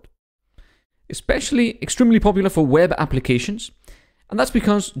world. Especially extremely popular for web applications, and that's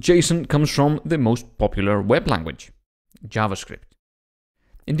because JSON comes from the most popular web language, JavaScript.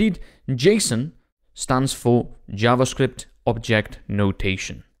 Indeed, JSON stands for JavaScript Object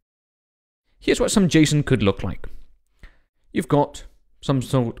Notation. Here's what some JSON could look like. You've got some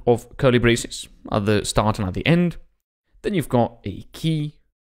sort of curly braces at the start and at the end. Then you've got a key.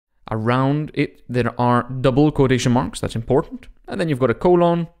 Around it, there are double quotation marks, that's important. And then you've got a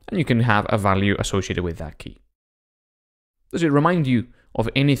colon, and you can have a value associated with that key. Does it remind you of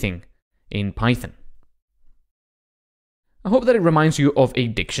anything in Python? I hope that it reminds you of a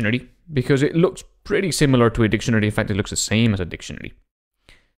dictionary, because it looks pretty similar to a dictionary. In fact, it looks the same as a dictionary.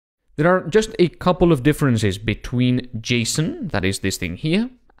 There are just a couple of differences between JSON, that is this thing here,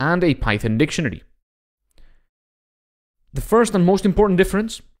 and a Python dictionary. The first and most important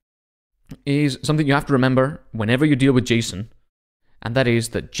difference is something you have to remember whenever you deal with JSON, and that is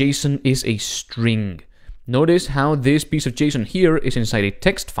that JSON is a string. Notice how this piece of JSON here is inside a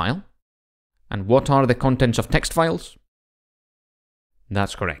text file. And what are the contents of text files?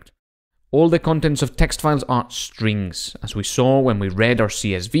 That's correct. All the contents of text files are strings, as we saw when we read our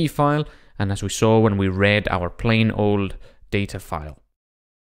CSV file, and as we saw when we read our plain old data file.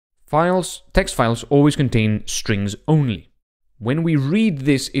 Text files always contain strings only. When we read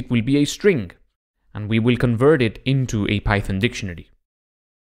this, it will be a string, and we will convert it into a Python dictionary.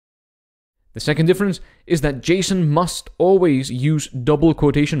 The second difference is that JSON must always use double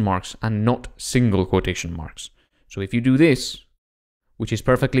quotation marks and not single quotation marks. So if you do this, which is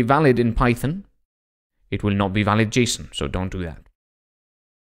perfectly valid in Python, it will not be valid JSON, so don't do that.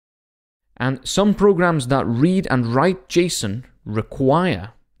 And some programs that read and write JSON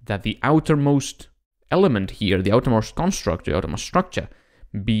require that the outermost element here, the outermost construct, the outermost structure,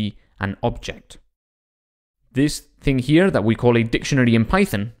 be an object. This thing here that we call a dictionary in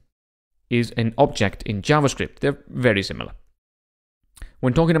Python is an object in JavaScript. They're very similar.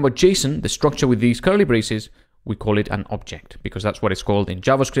 When talking about JSON, the structure with these curly braces, we call it an object, because that's what it's called in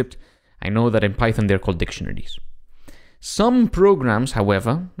JavaScript. I know that in Python they're called dictionaries. Some programs,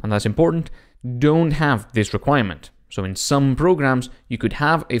 however, and that's important, don't have this requirement. So in some programs, you could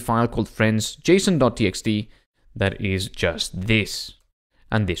have a file called friends.json.txt that is just this.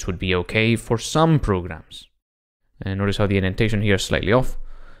 And this would be okay for some programs. And notice how the indentation here is slightly off.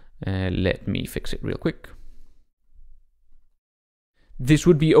 Let me fix it real quick. This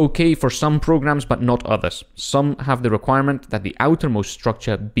would be okay for some programs, but not others. Some have the requirement that the outermost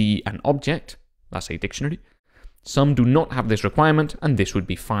structure be an object, that's a dictionary. Some do not have this requirement, and this would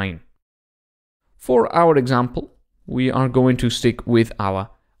be fine. For our example, we are going to stick with our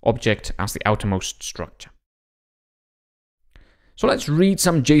object as the outermost structure. So let's read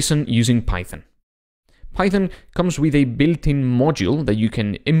some JSON using Python. Python comes with a built-in module that you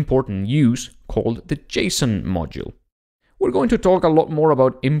can import and use called the JSON module. We're going to talk a lot more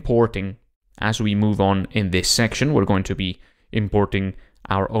about importing as we move on in this section. We're going to be importing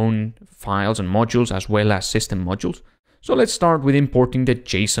our own files and modules as well as system modules. So let's start with importing the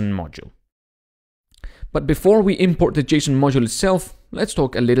JSON module. But before we import the JSON module itself, let's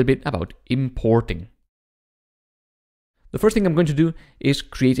talk a little bit about importing. The first thing I'm going to do is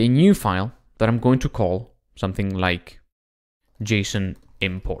create a new file that I'm going to call something like JSON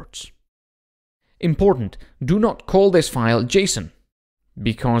imports. Important, do not call this file JSON,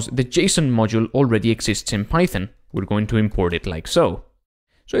 because the JSON module already exists in Python. We're going to import it like so.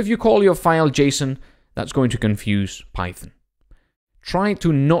 So if you call your file JSON, that's going to confuse Python. Try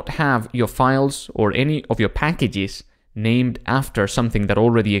to not have your files or any of your packages named after something that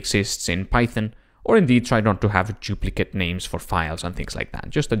already exists in Python, or indeed try not to have duplicate names for files and things like that.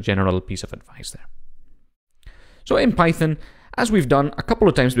 Just a general piece of advice there. So in Python, as we've done a couple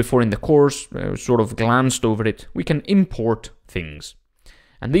of times before in the course, sort of glanced over it, we can import things.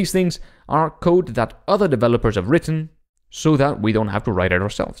 And these things are code that other developers have written so that we don't have to write it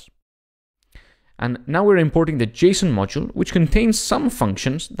ourselves. And now we're importing the JSON module, which contains some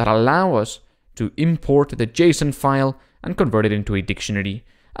functions that allow us to import the JSON file and convert it into a dictionary,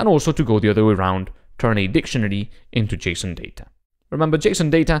 and also to go the other way around, turn a dictionary into JSON data. Remember,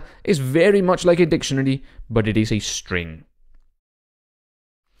 JSON data is very much like a dictionary, but it is a string.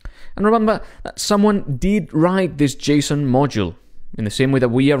 And remember that someone did write this JSON module in the same way that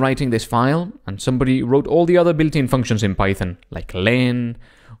we are writing this file, and somebody wrote all the other built-in functions in Python, like len,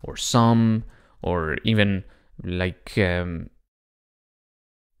 or sum, or even like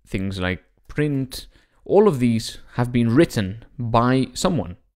things like print. All of these have been written by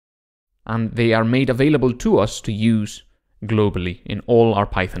someone, and they are made available to us to use globally in all our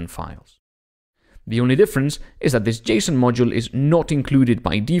Python files. The only difference is that this JSON module is not included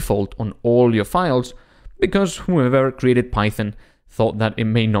by default on all your files, because whoever created Python thought that it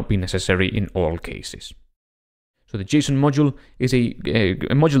may not be necessary in all cases. So the JSON module is a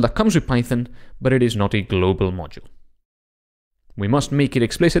module that comes with Python, but it is not a global module. We must make it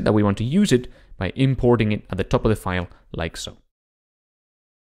explicit that we want to use it by importing it at the top of the file, like so.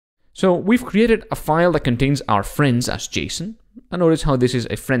 So we've created a file that contains our friends as JSON, and notice how this is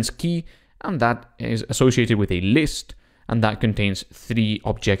a friends key, and that is associated with a list, and that contains 3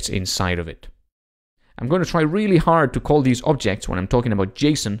 objects inside of it. I'm going to try really hard to call these objects when I'm talking about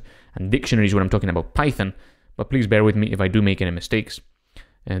JSON, and dictionaries when I'm talking about Python, but please bear with me if I do make any mistakes.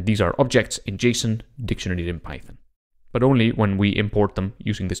 These are objects in JSON, dictionaries in Python, but only when we import them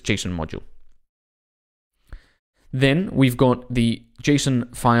using this JSON module. Then we've got the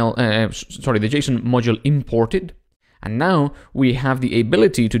JSON file, the JSON module imported, and now we have the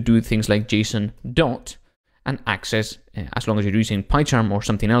ability to do things like JSON dot and access, as long as you're using PyCharm or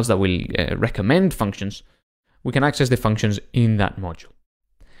something else that will recommend functions, we can access the functions in that module.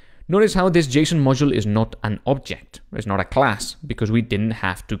 Notice how this JSON module is not an object, it's not a class, because we didn't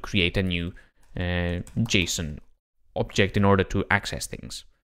have to create a new JSON object in order to access things.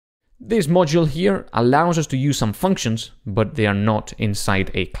 This module here allows us to use some functions, but they are not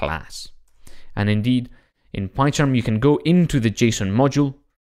inside a class. And indeed, in PyCharm, you can go into the JSON module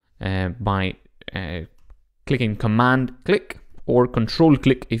by clicking Command-click or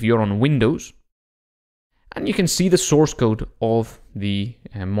Control-click if you're on Windows. And you can see the source code of the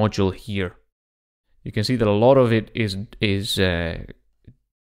module here. You can see that a lot of it is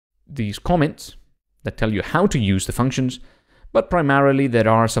these comments that tell you how to use the functions, but primarily there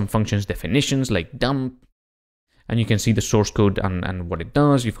are some functions definitions like dump, and you can see the source code and what it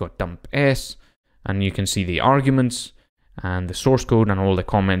does. You've got dump s, and you can see the arguments and the source code and all the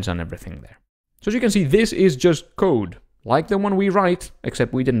comments and everything there. So as you can see, this is just code, like the one we write,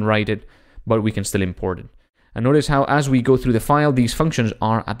 except we didn't write it, but we can still import it. And notice how as we go through the file, these functions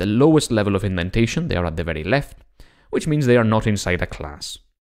are at the lowest level of indentation. They are at the very left, which means they are not inside a class.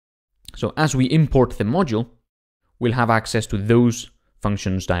 So as we import the module, we'll have access to those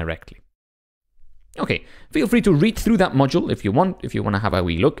functions directly. Okay, feel free to read through that module if you want to have a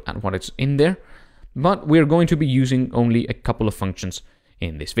wee look at what it's in there, but we're going to be using only a couple of functions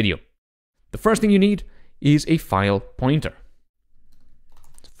in this video. The first thing you need is a file pointer.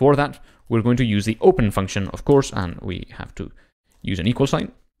 For that, we're going to use the open function, of course, and we have to use an equal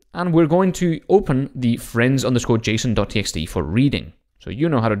sign. And we're going to open the friends_json.txt for reading. So you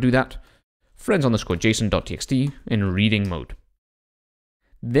know how to do that. friends_json.txt in reading mode.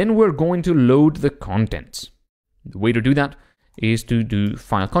 Then we're going to load the contents. The way to do that is to do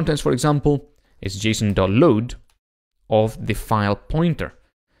file contents, for example, is json.load of the file pointer.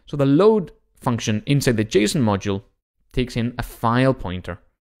 So the load function inside the JSON module takes in a file pointer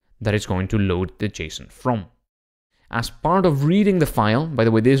that is going to load the JSON from. As part of reading the file, by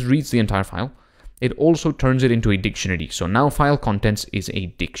the way, this reads the entire file, it also turns it into a dictionary. So now file contents is a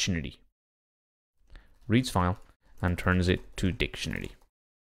dictionary. Reads file and turns it to dictionary.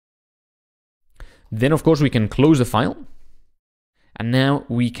 Then, of course, we can close the file. And now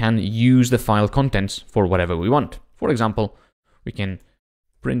we can use the file contents for whatever we want. For example, we can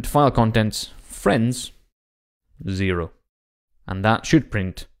print file contents friends 0. And that should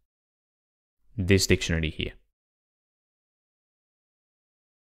print this dictionary here.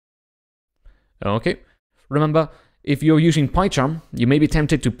 Okay, remember, if you're using PyCharm, you may be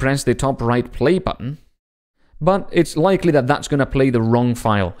tempted to press the top right play button, but it's likely that that's going to play the wrong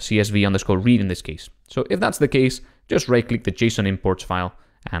file, csv_read in this case. So if that's the case, just right-click the JSON imports file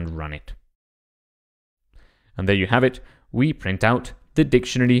and run it. And there you have it. We print out the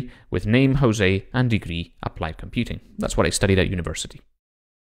dictionary with name Jose and degree applied computing. That's what I studied at university.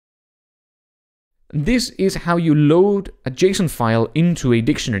 This is how you load a JSON file into a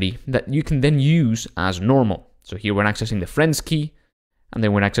dictionary that you can then use as normal. So here we're accessing the friends key, and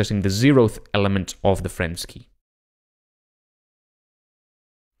then we're accessing the 0th element of the friends key.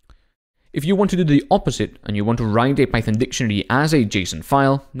 If you want to do the opposite, and you want to write a Python dictionary as a JSON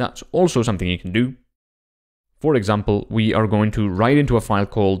file, that's also something you can do. For example, we are going to write into a file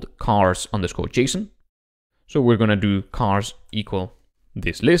called cars_JSON. So we're going to do cars equal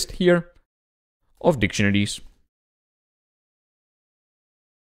this list here of dictionaries.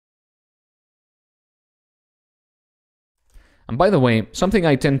 And by the way, something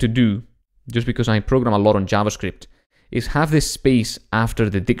I tend to do, just because I program a lot on JavaScript, is have this space after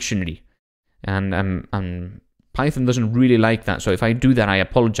the dictionary. And Python doesn't really like that, so if I do that, I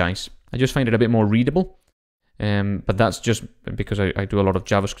apologize. I just find it a bit more readable. But that's just because I do a lot of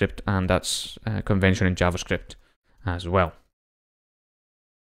JavaScript, and that's convention in JavaScript as well.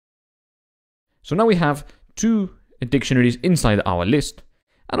 So now we have two dictionaries inside our list.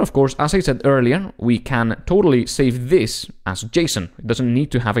 And of course, as I said earlier, we can totally save this as JSON. It doesn't need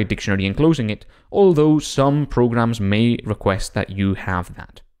to have a dictionary enclosing it, although some programs may request that you have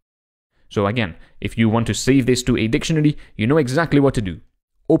that. So again, if you want to save this to a dictionary, you know exactly what to do.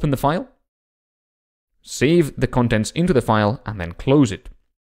 Open the file, save the contents into the file, and then close it.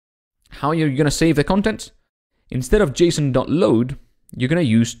 How are you going to save the contents? Instead of json.load, you're going to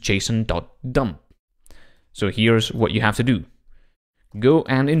use json.dump. So here's what you have to do. Go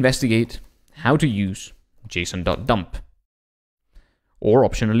and investigate how to use json.dump. Or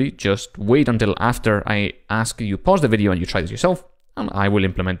optionally, just wait until after I ask you pause the video and you try this yourself, and I will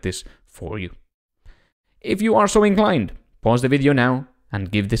implement this for you. If you are so inclined, pause the video now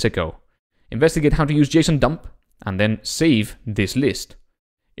and give this a go. Investigate how to use json.dump, and then save this list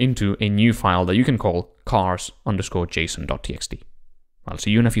into a new file that you can call cars_json.txt. I'll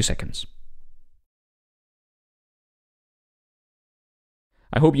see you in a few seconds.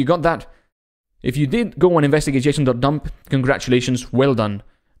 I hope you got that. If you did go and investigate json.dump, congratulations, well done.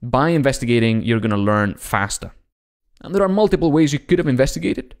 By investigating, you're going to learn faster. And there are multiple ways you could have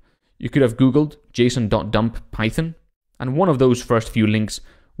investigated. You could have Googled json.dump Python, and one of those first few links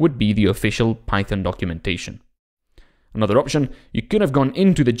would be the official Python documentation. Another option, you could have gone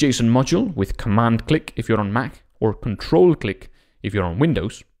into the JSON module with command click if you're on Mac, or control click if you're on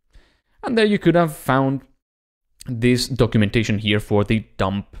Windows. And there you could have found this documentation here for the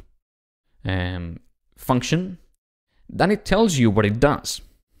dump function. Then it tells you what it does.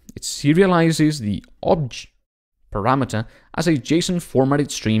 It serializes the obj parameter as a JSON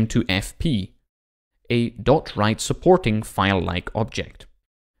formatted stream to FP, a .write supporting file-like object.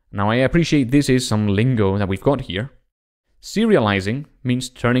 Now I appreciate this is some lingo that we've got here. Serializing means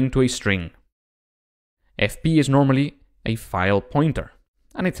turning to a string. FP is normally a file pointer,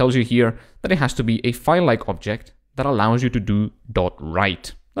 and it tells you here that it has to be a file-like object that allows you to do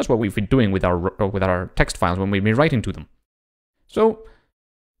 .write. That's what we've been doing with our text files when we've been writing to them. So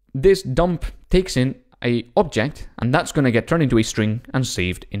this dump takes in a object, and that's going to get turned into a string and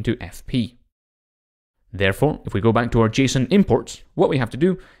saved into FP. Therefore, if we go back to our JSON imports, what we have to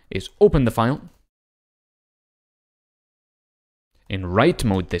do is open the file in write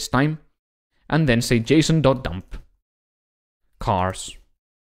mode this time, and then say json.dump cars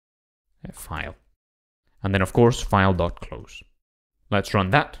file. And then, of course, file.close. Let's run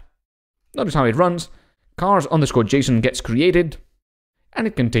that. Notice how it runs. Cars_JSON gets created, and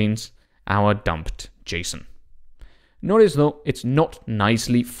it contains our dumped JSON. Notice, though, it's not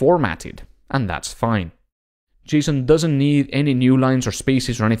nicely formatted, and that's fine. JSON doesn't need any new lines or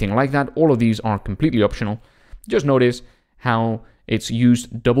spaces or anything like that. All of these are completely optional. Just notice how it's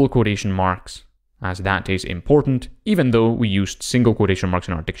used double quotation marks, as that is important, even though we used single quotation marks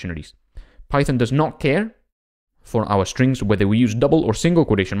in our dictionaries. Python does not care for our strings whether we use double or single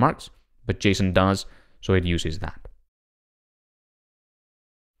quotation marks, but JSON does, so it uses that.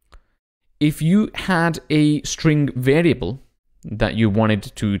 If you had a string variable that you wanted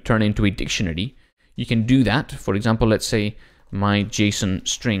to turn into a dictionary, you can do that. For example, let's say my JSON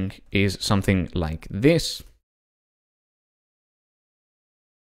string is something like this.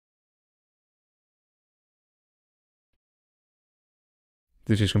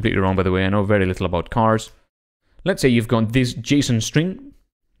 This is completely wrong, by the way. I know very little about cars. Let's say you've got this JSON string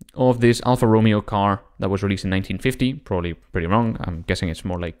of this Alfa Romeo car that was released in 1950. Probably pretty wrong. I'm guessing it's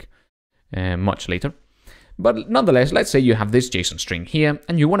more like much later. But nonetheless, let's say you have this JSON string here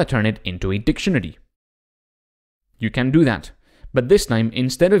and you want to turn it into a dictionary. You can do that. But this time,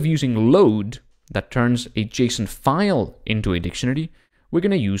 instead of using load that turns a JSON file into a dictionary, we're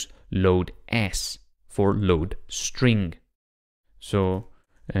going to use load s for load string. So,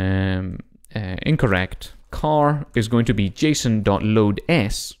 incorrect. Car is going to be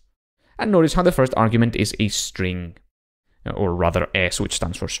json.loads. And notice how the first argument is a string. Or rather s, which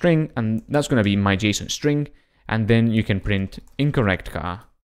stands for string. And that's going to be my JSON string. And then you can print incorrect car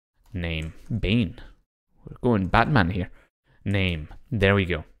name Bane. We're going Batman here. Name. There we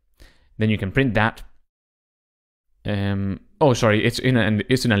go. Then you can print that. Oh, sorry, it's in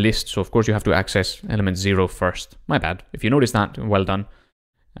a list, so of course you have to access element 0 first. My bad. If you notice that, well done.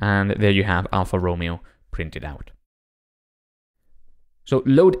 And there you have Alfa Romeo printed out. So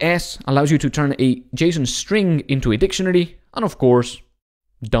load s allows you to turn a JSON string into a dictionary, and of course,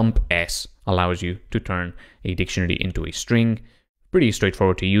 dump s allows you to turn a dictionary into a string. Pretty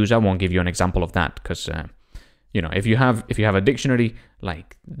straightforward to use. I won't give you an example of that because you know, if you have a dictionary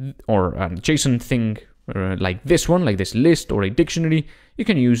like or a JSON thing like this one, like this list or a dictionary, you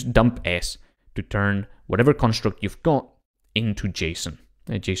can use dump s to turn whatever construct you've got into JSON,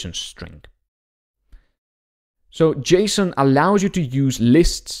 a JSON string. So JSON allows you to use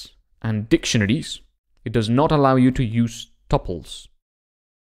lists and dictionaries. It does not allow you to use tuples.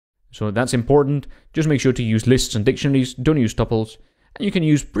 So that's important. Just make sure to use lists and dictionaries. Don't use tuples. And you can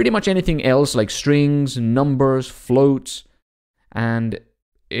use pretty much anything else like strings, numbers, floats, and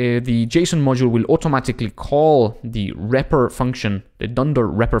the JSON module will automatically call the wrapper function, the dunder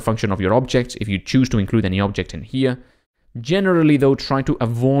wrapper function of your objects if you choose to include any object in here. Generally though, try to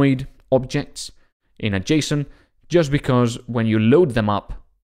avoid objects in a JSON just because when you load them up,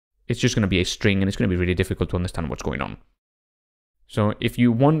 it's just going to be a string and it's going to be really difficult to understand what's going on. So if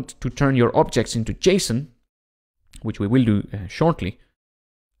you want to turn your objects into JSON, which we will do shortly,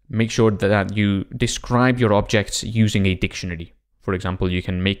 make sure that you describe your objects using a dictionary. For example, you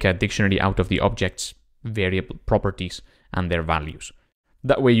can make a dictionary out of the object's variable properties and their values.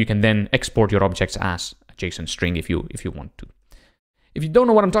 That way you can then export your objects as a JSON string if you want to. If you don't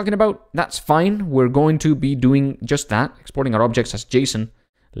know what I'm talking about, that's fine. We're going to be doing just that, exporting our objects as JSON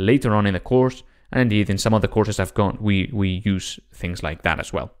later on in the course. And indeed, in some of the courses I've got, we use things like that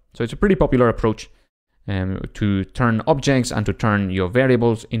as well. So it's a pretty popular approach to turn objects and to turn your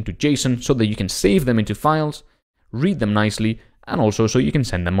variables into JSON so that you can save them into files, read them nicely, and also so you can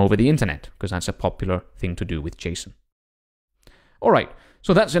send them over the internet, because that's a popular thing to do with JSON. Alright,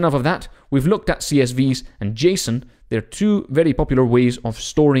 so that's enough of that. We've looked at CSVs and JSON. They're two very popular ways of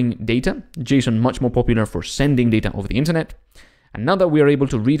storing data. JSON much more popular for sending data over the internet. And now that we are able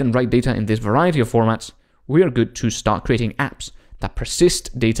to read and write data in this variety of formats, we are good to start creating apps that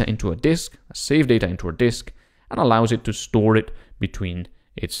persist data into a disk, save data into a disk, and allows it to store it between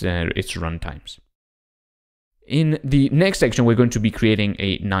its runtimes. In the next section, we're going to be creating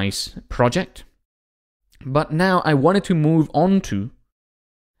a nice project. But now I wanted to move on to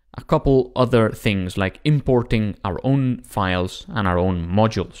a couple other things like importing our own files and our own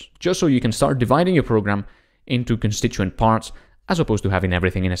modules, just so you can start dividing your program into constituent parts as opposed to having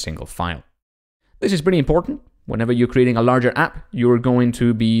everything in a single file. This is pretty important. Whenever you're creating a larger app, you're going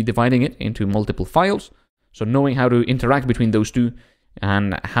to be dividing it into multiple files. So knowing how to interact between those two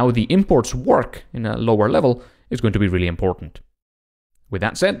and how the imports work in a lower level is going to be really important. With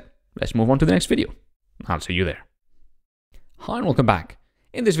that said, let's move on to the next video. I'll see you there. Hi and welcome back.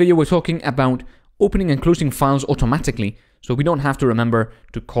 In this video, we're talking about opening and closing files automatically so we don't have to remember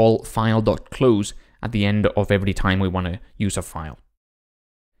to call file.close at the end of every time we want to use a file.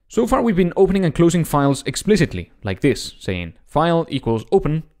 So far, we've been opening and closing files explicitly, like this, saying file equals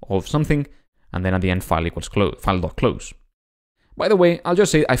open of something, and then at the end file equals file.close. By the way, I'll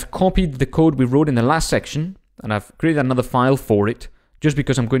just say I've copied the code we wrote in the last section, and I've created another file for it, just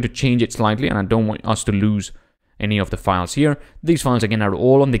because I'm going to change it slightly, and I don't want us to lose any of the files here. These files, again, are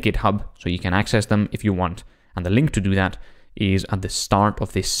all on the GitHub, so you can access them if you want, and the link to do that is at the start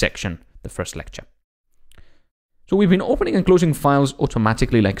of this section, the first lecture. So we've been opening and closing files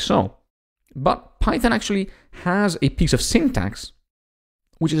automatically like so. But Python actually has a piece of syntax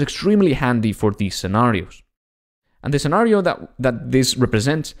which is extremely handy for these scenarios. And the scenario that this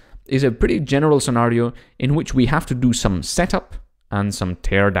represents is a pretty general scenario in which we have to do some setup and some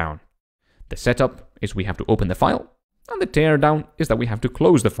teardown. The setup is we have to open the file, and the teardown is that we have to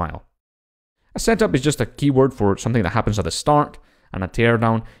close the file. A setup is just a keyword for something that happens at the start, and a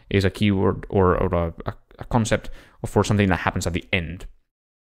teardown is a keyword or a concept for something that happens at the end.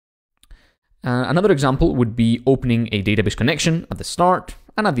 Another example would be opening a database connection at the start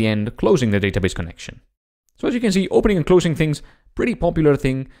and at the end closing the database connection. So as you can see, opening and closing things, pretty popular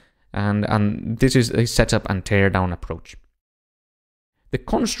thing, and this is a setup and teardown approach. The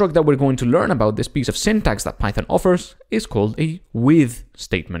construct that we're going to learn about, this piece of syntax that Python offers, is called a with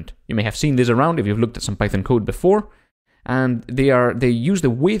statement. You may have seen this around if you've looked at some Python code before, and they use the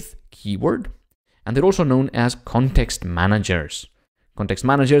with keyword, and they're also known as context managers. Context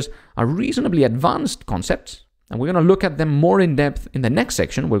managers are reasonably advanced concepts, and we're going to look at them more in depth in the next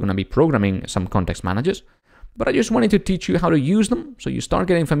section. We're going to be programming some context managers, but I just wanted to teach you how to use them so you start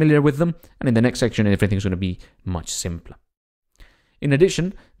getting familiar with them, and in the next section everything's going to be much simpler. In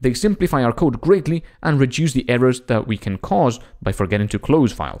addition, they simplify our code greatly and reduce the errors that we can cause by forgetting to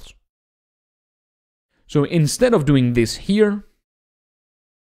close files. So instead of doing this here,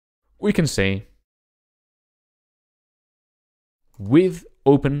 we can say with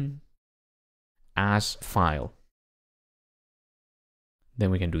open as file. Then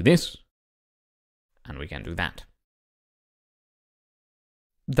we can do this, and we can do that.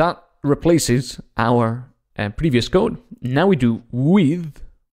 That replaces our previous code. Now we do with,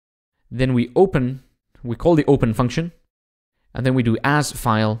 then we call the open function, and then we do as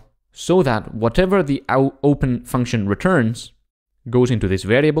file, so that whatever the open function returns goes into this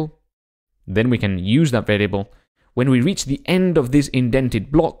variable. Then we can use that variable. When we reach the end of this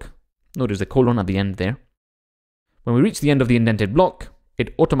indented block, notice the colon at the end there. When we reach the end of the indented block,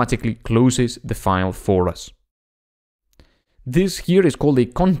 it automatically closes the file for us. This here is called a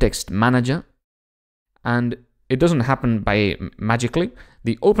context manager, and it doesn't happen by magically.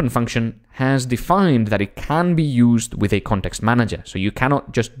 The open function has defined that it can be used with a context manager. So you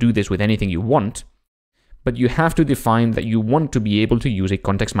cannot just do this with anything you want, but you have to define that you want to be able to use a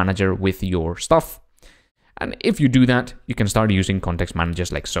context manager with your stuff. And if you do that, you can start using context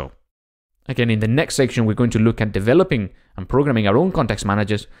managers like so. Again, in the next section, we're going to look at developing and programming our own context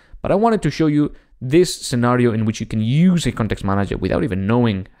managers, but I wanted to show you this scenario in which you can use a context manager without even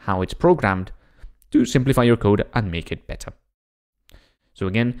knowing how it's programmed to simplify your code and make it better. So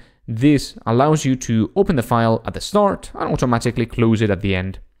again, this allows you to open the file at the start and automatically close it at the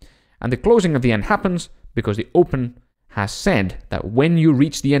end. And the closing at the end happens because the open has said that when you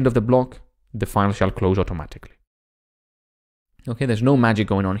reach the end of the block, the file shall close automatically. Okay, there's no magic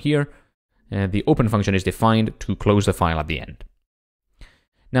going on here. The open function is defined to close the file at the end.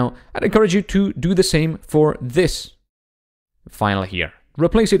 Now, I'd encourage you to do the same for this file here.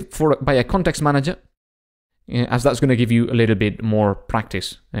 Replace it by a context manager, as that's going to give you a little bit more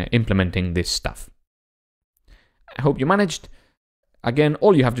practice implementing this stuff. I hope you managed. Again,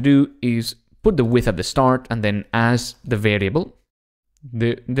 all you have to do is put the with at the start and then as the variable.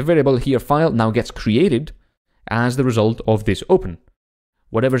 The variable here file now gets created as the result of this open.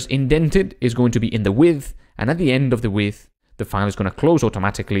 Whatever's indented is going to be in the with, and at the end of the with, the file is going to close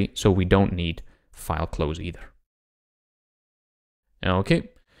automatically, so we don't need file close either. Okay,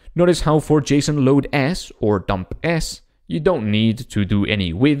 notice how for JSON load S or dump S, you don't need to do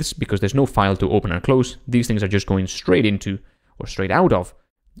any withs because there's no file to open or close. These things are just going straight into or straight out of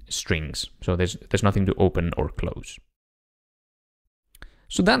strings, so there's nothing to open or close.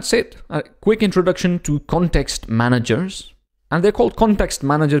 So that's it, a quick introduction to context managers. And they're called context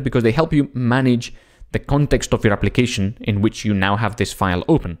managers because they help you manage the context of your application in which you now have this file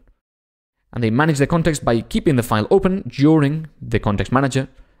open. And they manage the context by keeping the file open during the context manager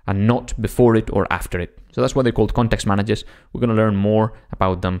and not before it or after it. So that's why they're called context managers. We're going to learn more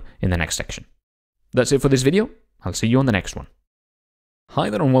about them in the next section. That's it for this video. I'll see you on the next one. Hi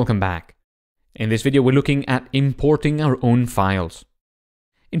there and welcome back. In this video, we're looking at importing our own files.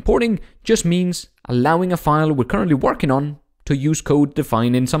 Importing just means allowing a file we're currently working on to use code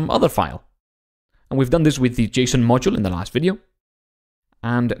defined in some other file. And we've done this with the JSON module in the last video.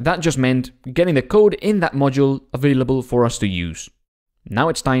 And that just meant getting the code in that module available for us to use. Now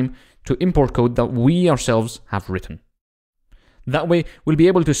it's time to import code that we ourselves have written. That way, we'll be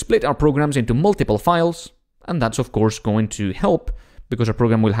able to split our programs into multiple files, and that's of course going to help because our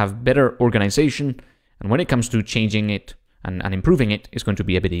program will have better organization, and when it comes to changing it and improving it, it's going to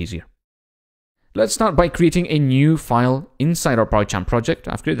be a bit easier. Let's start by creating a new file inside our PyCharm project.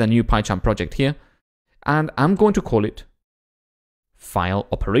 I've created a new PyCharm project here, and I'm going to call it file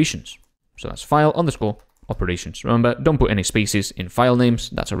operations. So that's file underscore operations. Remember, don't put any spaces in file names.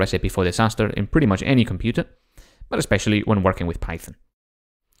 That's a recipe for disaster in pretty much any computer, but especially when working with Python.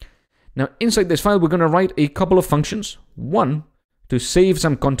 Now, inside this file, we're going to write a couple of functions. One to save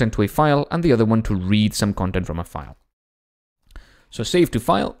some content to a file, and the other one to read some content from a file. So save to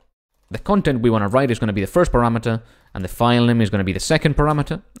file. The content we want to write is going to be the first parameter, and the file name is going to be the second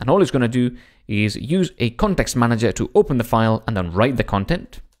parameter. And all it's going to do is use a context manager to open the file and then write the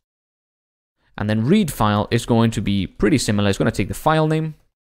content. And then read file is going to be pretty similar. It's going to take the file name,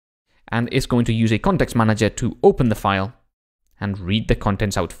 and it's going to use a context manager to open the file and read the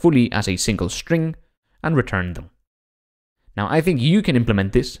contents out fully as a single string and return them. Now, I think you can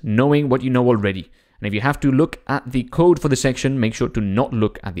implement this knowing what you know already. And if you have to look at the code for the section, make sure to not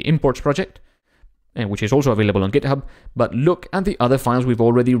look at the imports project, which is also available on GitHub, but look at the other files we've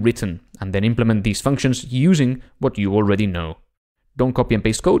already written and then implement these functions using what you already know. Don't copy and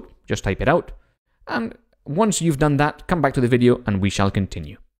paste code, just type it out. And once you've done that, come back to the video and we shall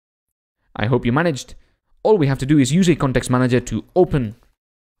continue. I hope you managed. All we have to do is use a context manager to open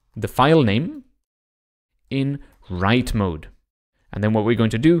the file name in write mode. And then what we're going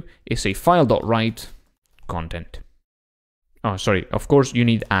to do is say file.write content. Oh, sorry, of course you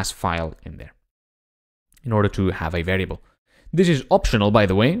need as file in there in order to have a variable. This is optional, by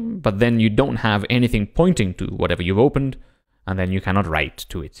the way, but then you don't have anything pointing to whatever you've opened, and then you cannot write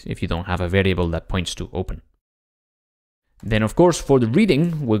to it if you don't have a variable that points to open. Then, of course, for the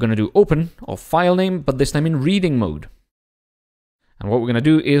reading, we're going to do open of file name, but this time in reading mode. And what we're going to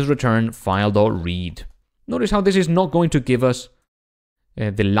do is return file.read. Notice how this is not going to give us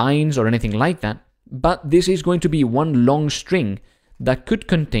the lines or anything like that, but this is going to be one long string that could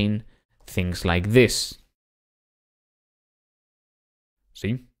contain things like this.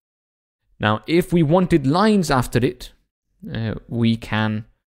 See? Now, if we wanted lines after it, we can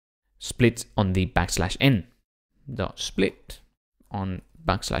split on the \n. Dot split on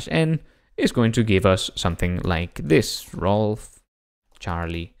 \n is going to give us something like this: Rolf,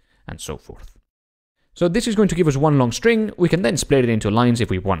 Charlie, and so forth. So this is going to give us one long string. We can then split it into lines if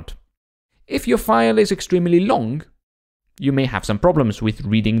we want. If your file is extremely long, you may have some problems with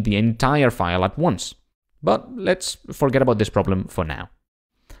reading the entire file at once. But let's forget about this problem for now.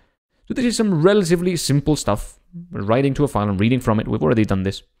 So this is some relatively simple stuff. Writing to a file and reading from it. We've already done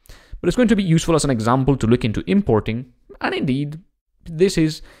this. But it's going to be useful as an example to look into importing. And indeed, this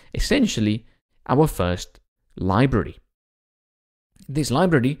is essentially our first library. This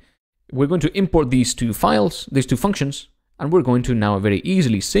library, we're going to import these two files, these two functions, and we're going to now very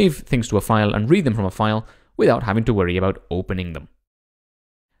easily save things to a file and read them from a file without having to worry about opening them.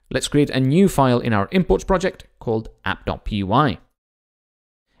 Let's create a new file in our imports project called app.py.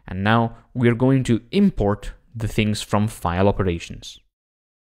 And now we're going to import the things from file operations.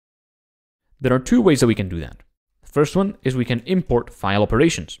 There are two ways that we can do that. The first one is we can import file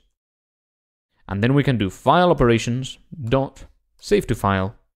operations. And then we can do file operations dot save to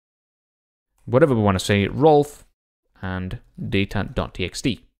file, whatever we want to say, Rolf and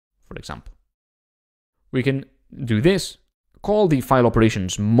data.txt, for example. We can do this, call the file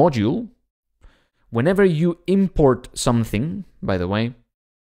operations module. Whenever you import something, by the way,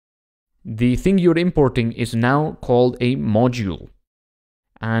 the thing you're importing is now called a module,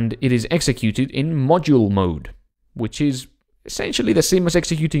 and it is executed in module mode, which is essentially the same as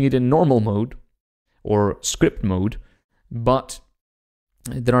executing it in normal mode or script mode, but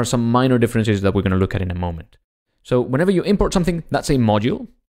there are some minor differences that we're going to look at in a moment. So whenever you import something, that's a module.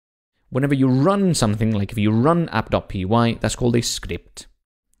 Whenever you run something, like if you run app.py, that's called a script.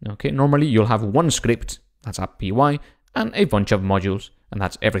 Okay, normally you'll have one script, that's app.py, and a bunch of modules, and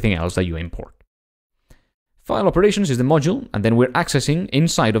that's everything else that you import. File operations is the module, and then we're accessing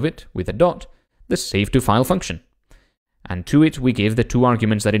inside of it, with a dot, the save to file function. And to it, we give the two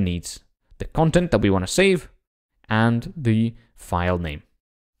arguments that it needs: the content that we want to save, and the file name.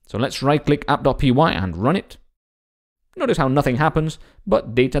 So let's right-click app.py and run it. Notice how nothing happens,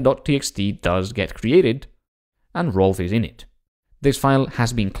 but data.txt does get created, and Rolf is in it. This file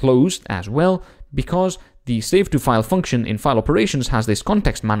has been closed as well, because the save to file function in file operations has this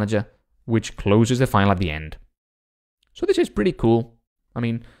context manager, which closes the file at the end. So this is pretty cool. I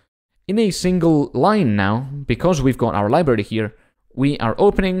mean, in a single line now, because we've got our library here, we are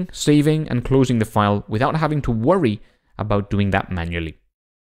opening, saving, and closing the file without having to worry about doing that manually.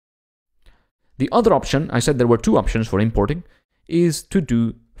 The other option, I said there were two options for importing, is to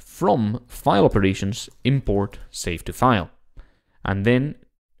do from file operations import save to file. And then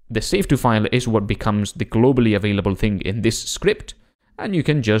the save to file is what becomes the globally available thing in this script, and you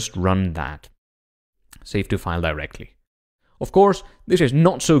can just run that. Save to file directly. Of course, this is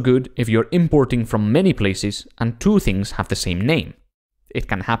not so good if you're importing from many places and two things have the same name. It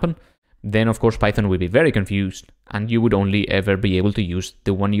can happen. Then, of course, Python will be very confused, and you would only ever be able to use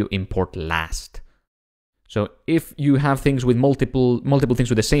the one you import last. So if you have things with multiple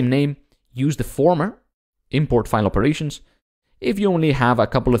things with the same name, use the former, import file operations. If you only have a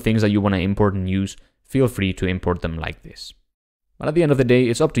couple of things that you want to import and use, feel free to import them like this. But at the end of the day,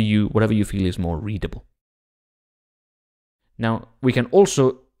 it's up to you, whatever you feel is more readable. Now, we can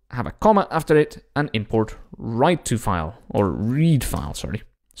also have a comma after it and import write to file, or read file, sorry.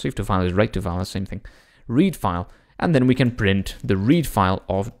 Save to file is write to file, the same thing. Read file, and then we can print the read file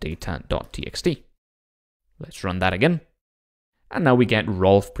of data.txt. Let's run that again. And now we get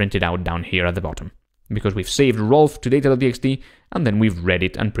Rolf printed out down here at the bottom, because we've saved Rolf to data.txt, and then we've read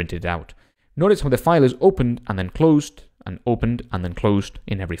it and printed it out. Notice how the file is opened and then closed, and opened and then closed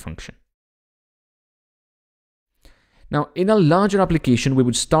in every function. Now, in a larger application, we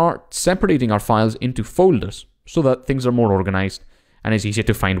would start separating our files into folders so that things are more organized and it's easier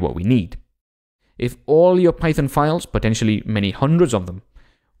to find what we need. If all your Python files, potentially many hundreds of them,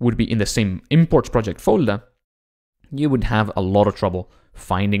 would be in the same imports project folder, you would have a lot of trouble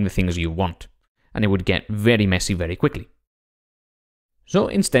finding the things you want, and it would get very messy very quickly. So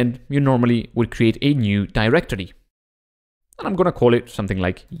instead, you normally would create a new directory. And I'm going to call it something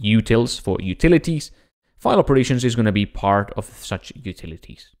like utils for utilities. File operations is going to be part of such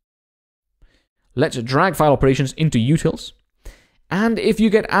utilities. Let's drag file operations into utils. And if you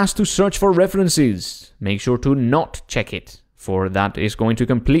get asked to search for references, make sure to not check it, for that is going to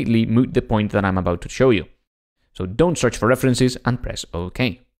completely moot the point that I'm about to show you. So don't search for references and press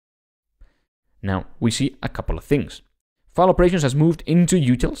OK. Now we see a couple of things. File operations has moved into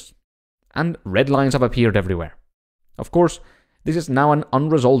utils, and red lines have appeared everywhere. Of course, this is now an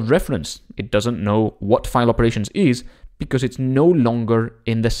unresolved reference. It doesn't know what file operations is because it's no longer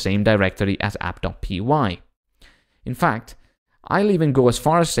in the same directory as app.py. In fact, I'll even go as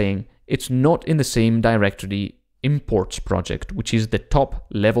far as saying it's not in the same directory imports project, which is the top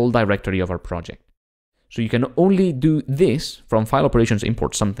level directory of our project. So you can only do this from file operations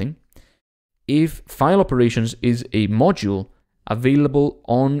import something if file operations is a module available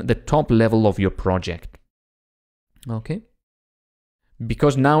on the top level of your project. Okay?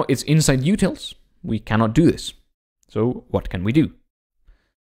 Because now it's inside utils, we cannot do this. So what can we do?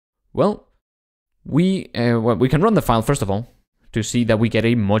 Well, we can run the file first of all to see that we get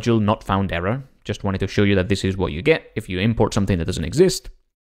a module not found error. Just wanted to show you that this is what you get if you import something that doesn't exist.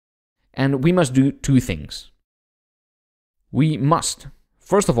 And we must do two things. We must,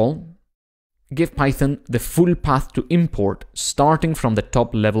 first of all, give Python the full path to import starting from the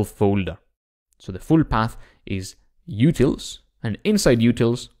top level folder. So the full path is utils, and inside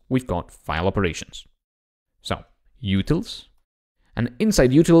utils, we've got file operations. So utils, and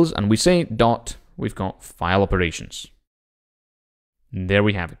inside utils, and we say dot, we've got file operations. There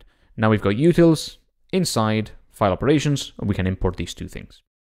we have it. Now we've got utils, inside file operations, and we can import these two things.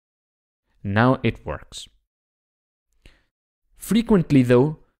 Now it works. Frequently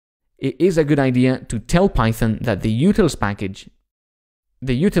though, it is a good idea to tell Python that the utils package,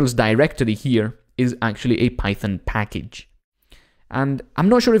 the utils directory here, is actually a Python package. And I'm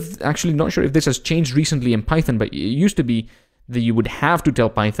not sure if this has changed recently in Python, but it used to be that you would have to tell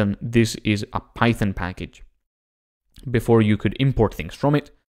Python this is a Python package before you could import things from it.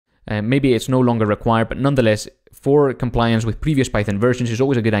 Maybe it's no longer required, but nonetheless, for compliance with previous Python versions, it's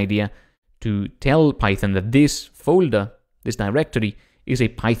always a good idea to tell Python that this folder, this directory, is a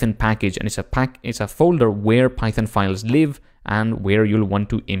Python package, and it's a folder where Python files live and where you'll want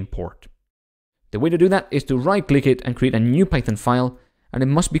to import. The way to do that is to right-click it and create a new Python file, and it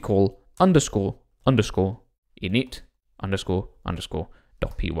must be called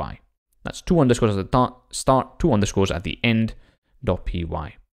 __init___.py. That's 2 underscores at the start, 2 underscores at the end, .py.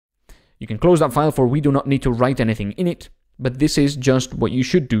 You can close that file, for we do not need to write anything in it, but this is just what you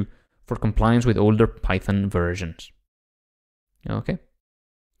should do for compliance with older Python versions. Okay.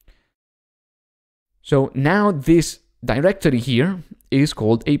 So now this directory here is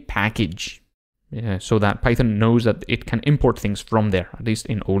called a package, so that Python knows that it can import things from there, at least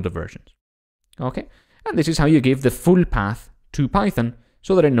in older versions. Okay, and this is how you give the full path to Python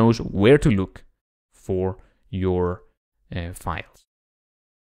so that it knows where to look for your files.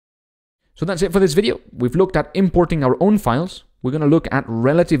 So that's it for this video. We've looked at importing our own files. We're going to look at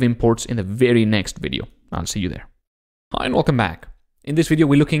relative imports in the very next video. I'll see you there. Hi and welcome back. In this video,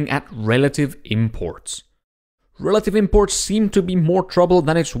 we're looking at relative imports. Relative imports seem to be more trouble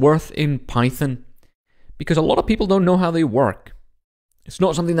than it's worth in Python because a lot of people don't know how they work. It's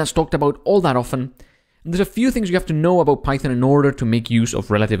not something that's talked about all that often, and there's a few things you have to know about Python in order to make use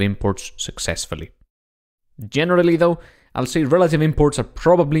of relative imports successfully. Generally though, I'll say relative imports are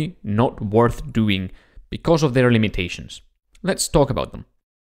probably not worth doing because of their limitations. Let's talk about them.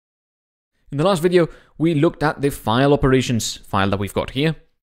 In the last video, we looked at the file operations file that we've got here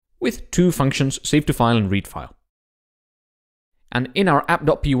with two functions, save to file and read file. And in our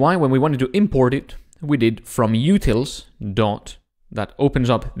app.py, when we wanted to import it, we did from utils dot, that opens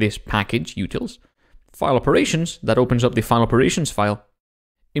up this package, utils, file operations, that opens up the file operations file,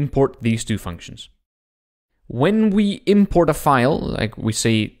 import these two functions. When we import a file, like we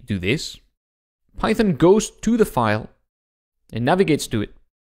say do this, Python goes to the file, it navigates to it,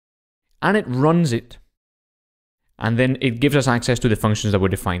 and it runs it, and then it gives us access to the functions that were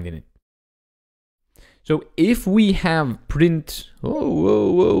defined in it. So if we have print,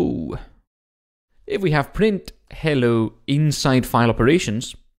 if we have print hello inside file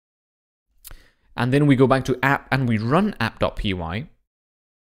operations, and then we go back to app and we run app.py,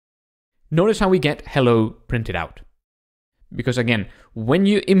 notice how we get hello printed out. Because again, when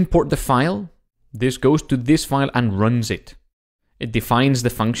you import the file, this goes to this file and runs it. It defines the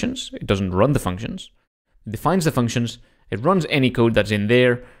functions. It doesn't run the functions. It defines the functions. It runs any code that's in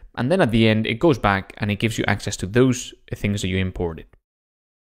there. And then at the end, it goes back and it gives you access to those things that you imported.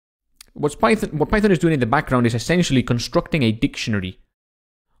 What Python is doing in the background is essentially constructing a dictionary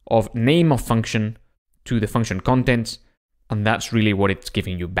of name of function to the function contents. And that's really what it's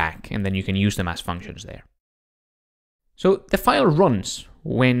giving you back. And then you can use them as functions there. So the file runs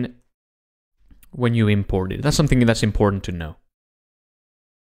when you import it. That's something that's important to know.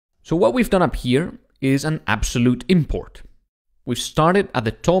 So what we've done up here is an absolute import. We've started at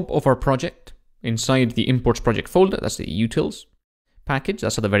the top of our project, inside the imports project folder, that's the utils package,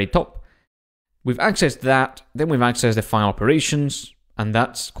 that's at the very top. We've accessed that, then we've accessed the file operations, and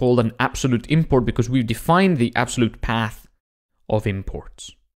that's called an absolute import because we've defined the absolute path of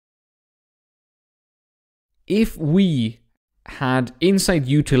imports. If we had inside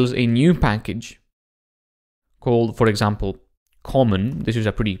utils a new package called, for example, common, this is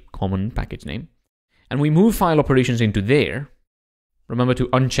a pretty common package name, and we move file operations into there, remember to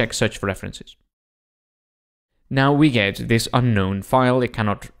uncheck search for references. Now we get this unknown file, it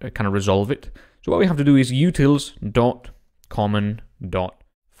cannot resolve it. So what we have to do is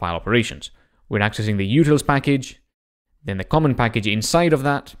utils.common.file operations. We're accessing the utils package, then the common package inside of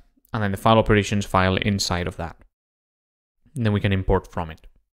that, and then the file operations file inside of that. And then we can import from it.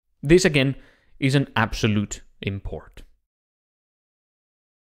 This again is an absolute import.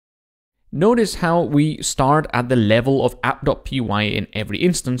 Notice how we start at the level of app.py in every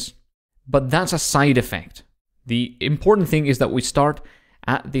instance, but that's a side effect. The important thing is that we start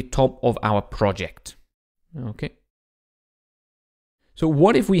at the top of our project. Okay. So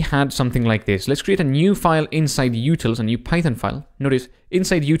what if we had something like this? Let's create a new file inside utils, a new Python file. Notice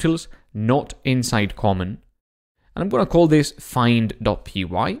inside utils, not inside common. And I'm going to call this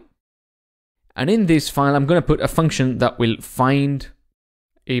find.py. And in this file, I'm going to put a function that will find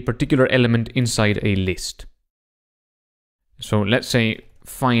a particular element inside a list. So let's say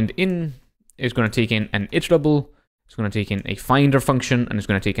find in is going to take in an iterable, it's going to take in a finder function, and it's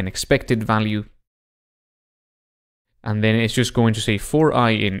going to take an expected value. And then it's just going to say for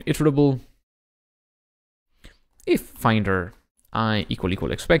I in iterable, if finder I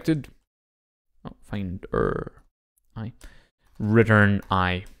equal expected, finder I, return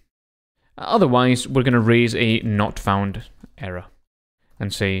I. Otherwise, we're going to raise a not found error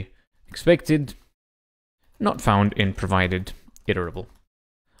and say expected, not found in provided iterable.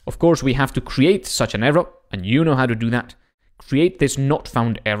 Of course, we have to create such an error, and you know how to do that. Create this not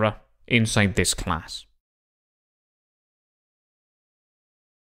found error inside this class.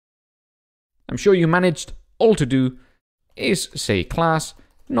 I'm sure you managed. All to do is say class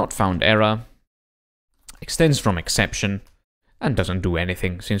not found error, extends from exception, and doesn't do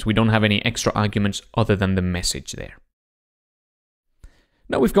anything since we don't have any extra arguments other than the message there.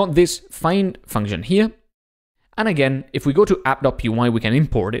 Now we've got this find function here. And again, if we go to app.py, we can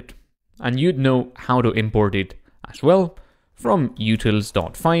import it. And you'd know how to import it as well from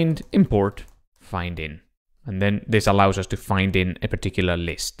utils.find import find in. And then this allows us to find in a particular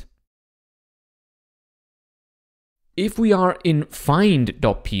list. If we are in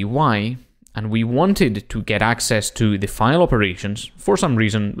find.py and we wanted to get access to the file operations for some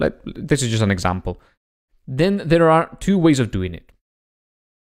reason, this is just an example, then there are two ways of doing it.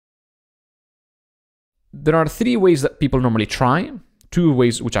 There are three ways that people normally try, two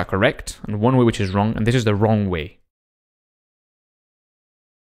ways which are correct, and one way which is wrong, and this is the wrong way.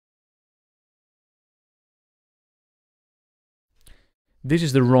 This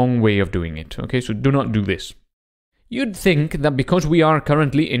is the wrong way of doing it, okay? So do not do this. You'd think that because we are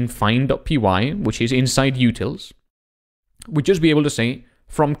currently in find.py, which is inside utils, we'd just be able to say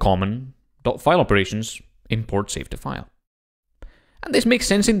from common.fileoperations import save to file. And this makes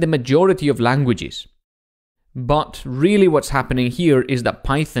sense in the majority of languages. But really what's happening here is that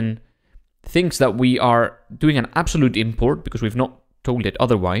Python thinks that we are doing an absolute import because we've not told it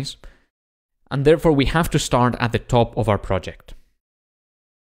otherwise, and therefore we have to start at the top of our project.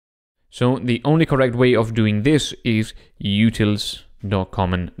 So the only correct way of doing this is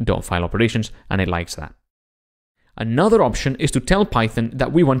utils.common.fileOperations, and it likes that. Another option is to tell Python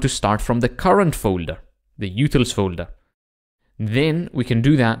that we want to start from the current folder, the utils folder. Then we can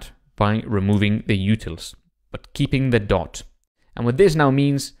do that by removing the utils, but keeping the dot. And what this now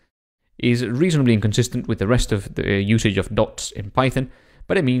means is reasonably inconsistent with the rest of the usage of dots in Python,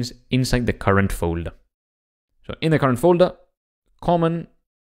 but it means inside the current folder. So in the current folder, common,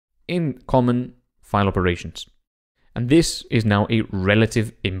 in common file operations. And this is now a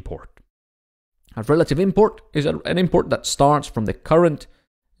relative import. A relative import is an import that starts from the current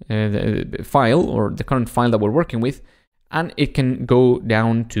file, or the current file that we're working with, and it can go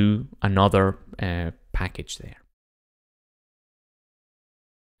down to another package there.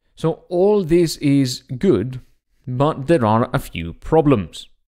 So all this is good, but there are a few problems.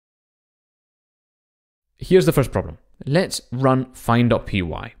 Here's the first problem. Let's run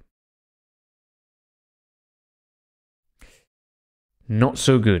find.py. Not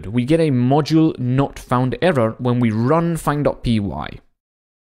so good. We get a module not found error when we run find.py.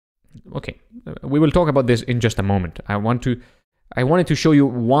 Okay, we will talk about this in just a moment. I wanted to show you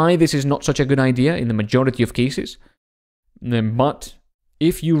why this is not such a good idea in the majority of cases. But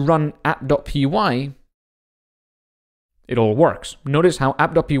if you run app.py, it all works. Notice how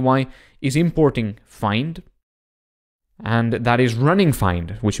app.py is importing find, and that is running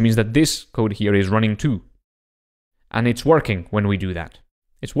find, which means that this code here is running too. And it's working when we do that.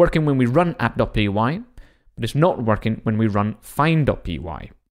 It's working when we run app.py, but it's not working when we run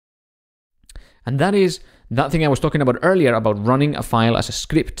find.py. And that is that thing I was talking about earlier about running a file as a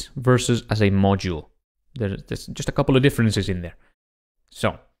script versus as a module. There's just a couple of differences in there.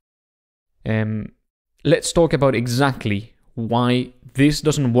 So, let's talk about exactly why this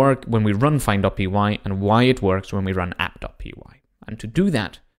doesn't work when we run find.py and why it works when we run app.py. And to do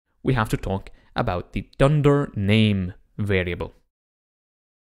that, we have to talk about the dunder name variable.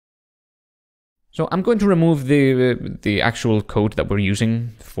 So I'm going to remove the actual code that we're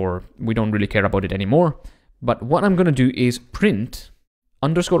using we don't really care about it anymore. But what I'm going to do is print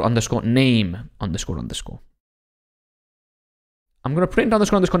underscore underscore name underscore underscore. I'm going to print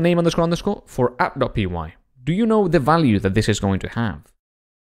underscore underscore name underscore underscore for app.py. Do you know the value that this is going to have?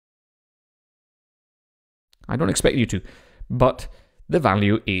 I don't expect you to, but the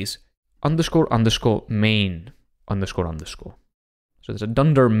value is underscore underscore main underscore underscore. So there's a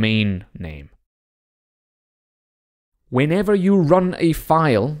dunder main name. Whenever you run a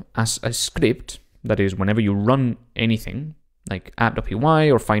file as a script, that is, whenever you run anything, like app.py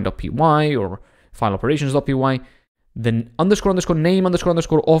or find.py or fileoperations.py, then underscore underscore name underscore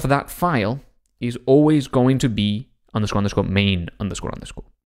underscore of that file is always going to be underscore underscore main underscore underscore.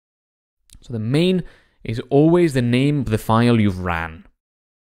 So the main is always the name of the file you've ran.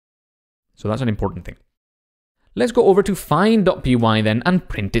 So that's an important thing. Let's go over to find.py then and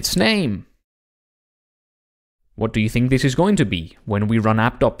print its name. What do you think this is going to be when we run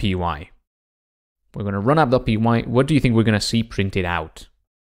app.py? We're going to run app.py. What do you think we're going to see printed out?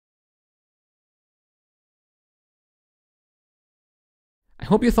 I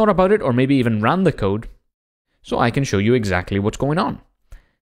hope you thought about it or maybe even ran the code so I can show you exactly what's going on.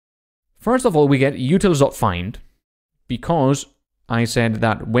 First of all, we get utils.find because I said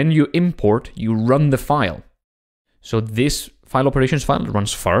that when you import, you run the file. So this file operations file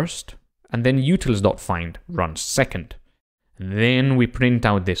runs first, and then utils.find runs second. Then we print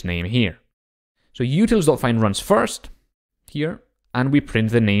out this name here. So utils.find runs first here, and we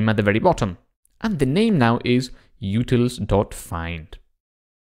print the name at the very bottom. And the name now is utils.find.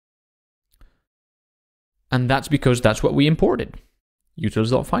 And that's because that's what we imported,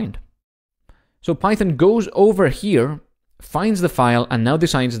 utils.find. So Python goes over here, finds the file, and now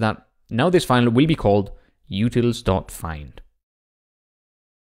decides that now this file will be called utils.find.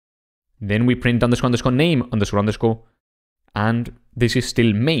 Then we print underscore underscore name underscore underscore, and this is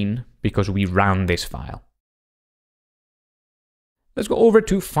still main because we ran this file. Let's go over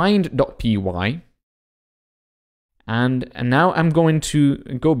to find.py, and now I'm going to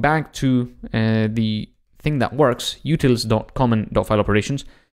go back to the thing that works, utils.common.fileoperations,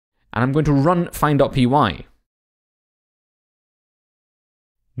 and I'm going to run find.py.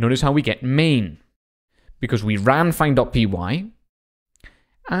 Notice how we get main, because we ran find.py,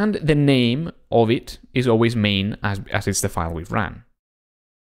 and the name of it is always main as it's the file we've ran.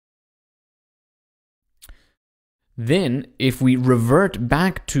 Then, if we revert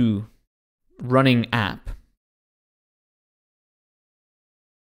back to running app,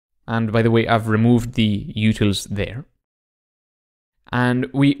 And by the way, I've removed the utils there. And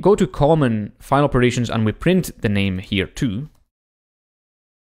we go to common file operations and we print the name here too.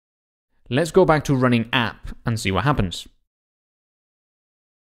 Let's go back to running app and see what happens.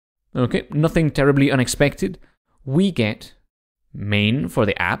 Okay, nothing terribly unexpected. We get main for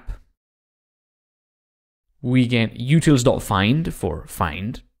the app. We get utils.find for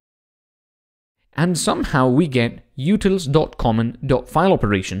find. And somehow we get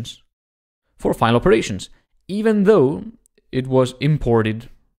utils.common.fileoperations for file operations, even though it was imported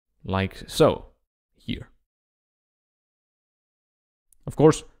like so here. Of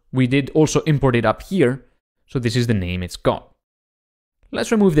course, we did also import it up here, so this is the name it's got.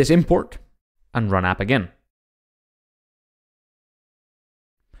 Let's remove this import and run app again.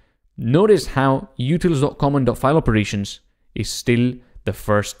 Notice how utils.common.fileoperations is still the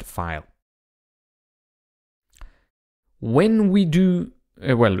first file. When we do,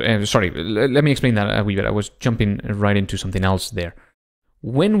 let me explain that a wee bit. I was jumping right into something else there.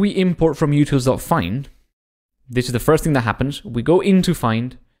 When we import from utils.find, this is the first thing that happens. We go into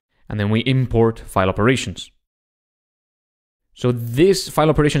find, and then we import file operations. So this file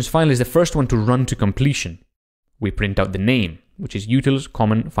operations file is the first one to run to completion. We print out the name, which is utils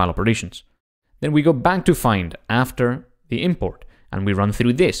common file operations. Then we go back to find after the import, and we run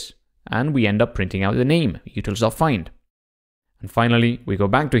through this, and we end up printing out the name, utils.find. And finally, we go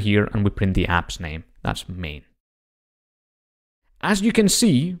back to here and we print the app's name. That's main. As you can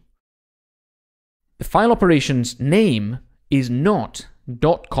see, the file operations name is not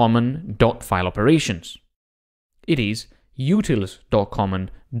 .common.fileoperations. It is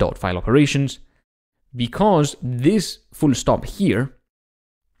utils.common.fileoperations because this full stop here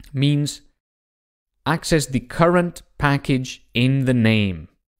means access the current package in the name.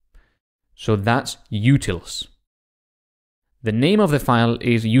 So that's utils. The name of the file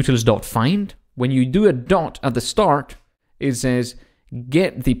is utils.find. When you do a dot at the start, it says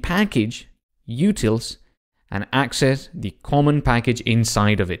get the package utils and access the common package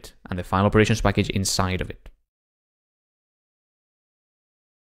inside of it and the file operations package inside of it.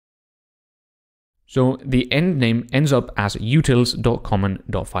 So the end name ends up as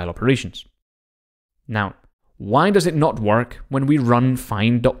utils.common.fileoperations. Now, why does it not work when we run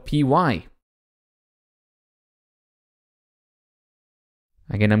find.py?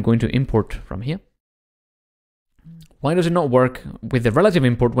 Again, I'm going to import from here. Why does it not work with the relative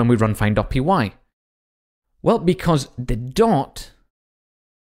import when we run find.py? Well, because the dot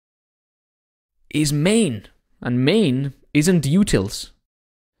is main, and main isn't utils.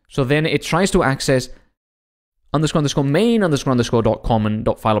 So then it tries to access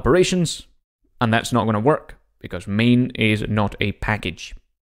 __main__.common.fileoperations, and that's not going to work because main is not a package.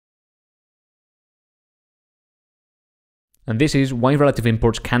 And this is why relative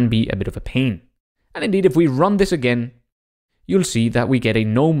imports can be a bit of a pain. And indeed, if we run this again, you'll see that we get a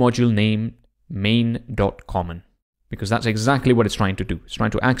no module name main.common, because that's exactly what it's trying to do. It's trying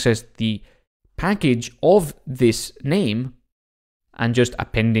to access the package of this name and just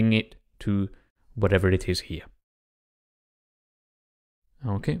appending it to whatever it is here.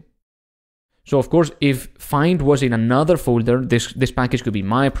 Okay. So of course, if find was in another folder, this package could be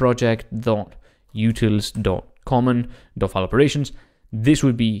myproject.utils.common.fileoperations. This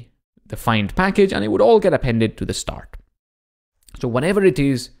would be the find package, and it would all get appended to the start. So whatever it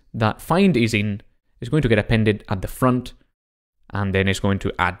is that find is in is going to get appended at the front, and then it's going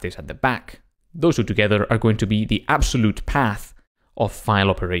to add this at the back. Those two together are going to be the absolute path of file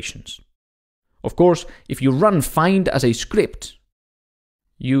operations. Of course, if you run find as a script,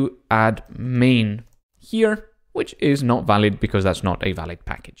 you add main here, which is not valid because that's not a valid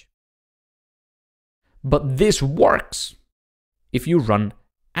package. But this works if you run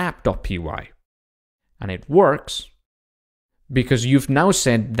app.py. And it works because you've now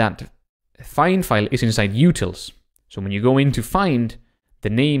said that find file is inside utils. So when you go into find, the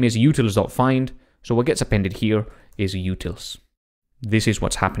name is utils.find, so what gets appended here is utils. This is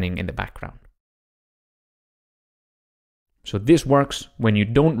what's happening in the background. So this works when you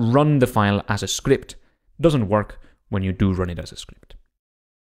don't run the file as a script. Doesn't work when you do run it as a script.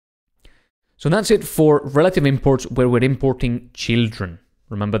 So that's it for relative imports where we're importing children.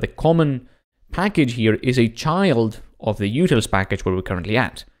 Remember, the common package here is a child of the utils package where we're currently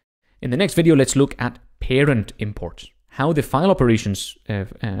at. In the next video, let's look at parent imports. How the file operations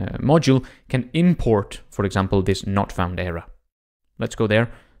module can import, for example, this not found error. Let's go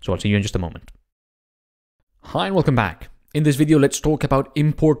there. So I'll see you in just a moment. Hi and welcome back. In this video, let's talk about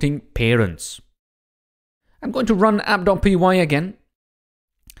importing parents. I'm going to run app.py again.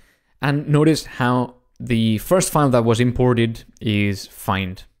 And notice how the first file that was imported is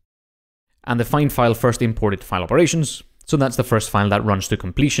find. and the find file first imported file operations, so that's the first file that runs to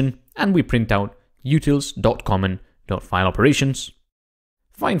completion, and we print out utils.common.fileoperations.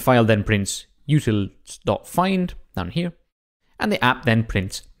 Find file then prints utils.find down here, and the app then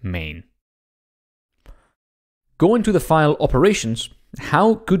prints main. Going to the file operations,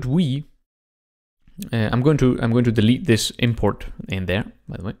 how could we? I'm going to delete this import in there,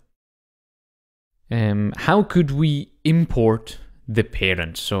 by the way. How could we import the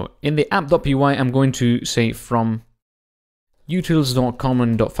parent? So in the app.py, I'm going to say from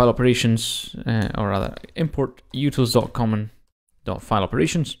utils.common.fileoperations, or rather import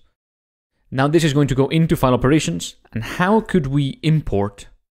utils.common.fileoperations. Now this is going to go into file operations, and how could we import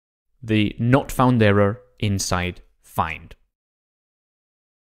the not found error inside find?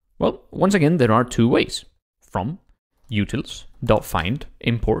 Well, once again, there are two ways. From utils.find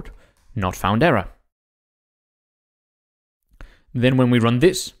import not found error. Then when we run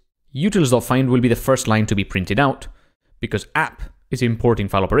this, utils.find will be the first line to be printed out, because app is importing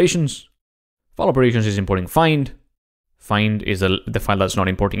file operations is importing find is the file that's not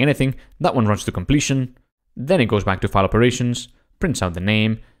importing anything, that one runs to completion, then it goes back to file operations, prints out the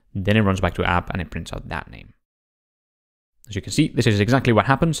name, then it runs back to app and it prints out that name. As you can see, this is exactly what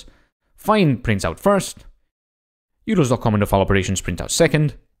happens. Find prints out first, utils.common.fileoperations print out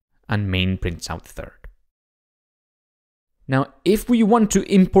second, and main prints out third. Now, if we want to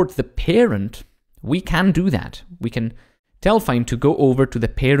import the parent, we can do that. We can tell find to go over to the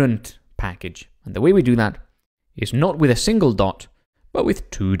parent package. And the way we do that is not with a single dot, but with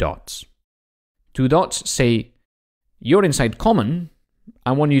two dots. Two dots say, you're inside common,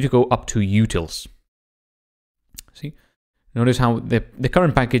 I want you to go up to utils. See? Notice how the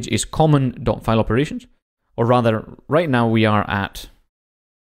current package is common.fileoperations, or rather, right now we are at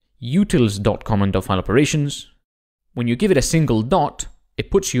utils.common.fileoperations. When you give it a single dot, it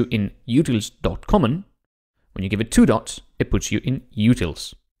puts you in utils.common. When you give it two dots, it puts you in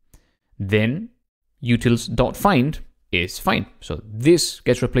utils. Then utils.find is fine. So this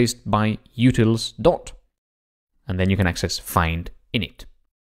gets replaced by utils dot, and then you can access find in it.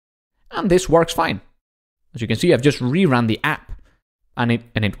 And this works fine. As you can see, I've just reran the app, and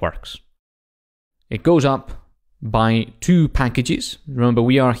it works. It goes up by two packages. Remember,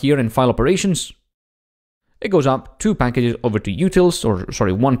 we are here in file operations. It goes up two packages over to utils, or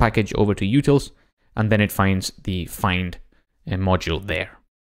sorry, one package over to utils, and then it finds the find module there.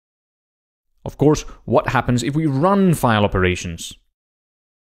 Of course, what happens if we run file operations?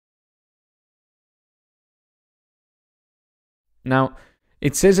 Now,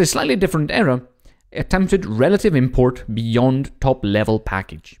 it says a slightly different error, attempted relative import beyond top level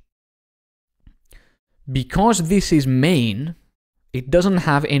package. Because this is main, it doesn't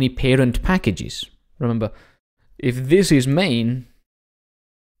have any parent packages. Remember, if this is main,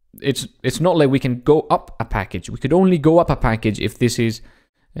 it's not like we can go up a package. We could only go up a package if this is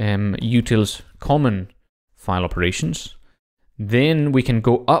utils common file operations. Then we can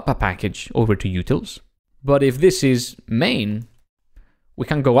go up a package over to utils. But if this is main, we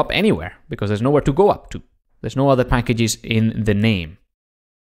can't go up anywhere because there's nowhere to go up to. There's no other packages in the name.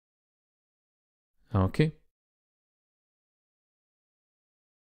 Okay.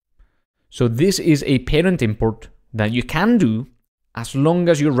 So this is a parent import that you can do as long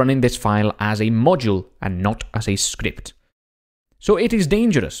as you're running this file as a module and not as a script. So it is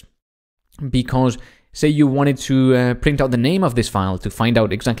dangerous because say you wanted to print out the name of this file to find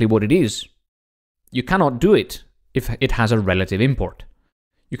out exactly what it is. You cannot do it if it has a relative import.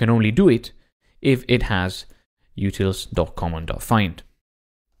 You can only do it if it has utils.common.find.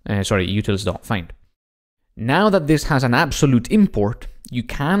 utils.find. Now that this has an absolute import, you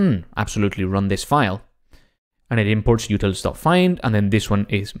can absolutely run this file, and it imports utils.find, and then this one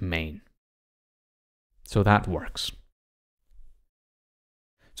is main. So that works.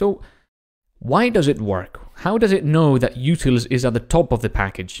 So why does it work? How does it know that utils is at the top of the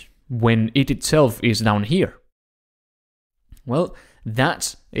package when it itself is down here? Well,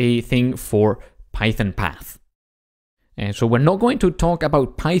 that's a thing for Python path. And so we're not going to talk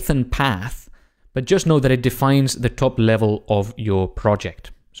about Python path, but just know that it defines the top level of your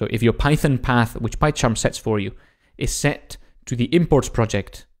project. So if your Python path, which PyCharm sets for you, is set to the imports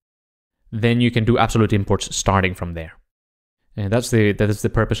project, then you can do absolute imports starting from there. And that is the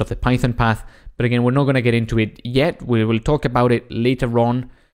purpose of the Python path. But again, we're not going to get into it yet. We will talk about it later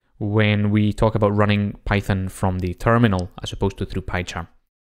on when we talk about running Python from the terminal as opposed to through PyCharm.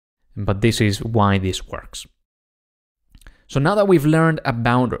 But this is why this works. So now that we've learned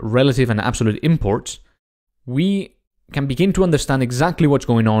about relative and absolute imports, we can begin to understand exactly what's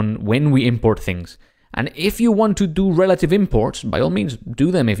going on when we import things. And if you want to do relative imports, by all means,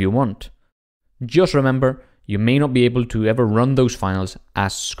 do them if you want. Just remember, you may not be able to ever run those files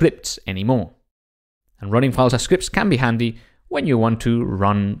as scripts anymore. And running files as scripts can be handy when you want to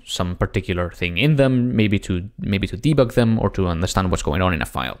run some particular thing in them, maybe to debug them or to understand what's going on in a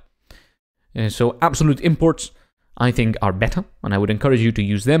file. So absolute imports, I think, are better, and I would encourage you to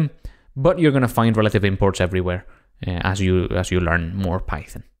use them, but you're going to find relative imports everywhere as you learn more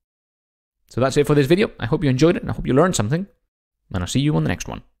Python. So that's it for this video. I hope you enjoyed it, and I hope you learned something, and I'll see you on the next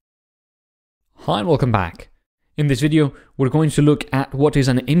one. Hi, and welcome back. In this video, we're going to look at what is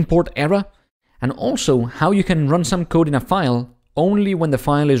an import error, and also how you can run some code in a file only when the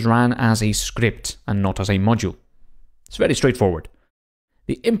file is ran as a script and not as a module. It's very straightforward.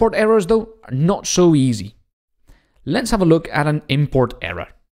 The import errors, though, are not so easy. Let's have a look at an import error.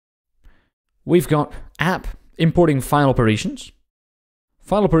 We've got app importing file operations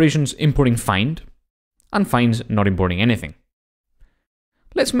importing find, and find not importing anything.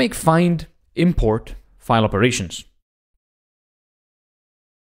 Let's make find import file operations.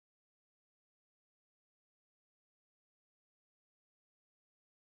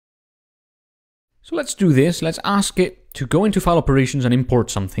 So let's do this. Let's ask it to go into file operations and import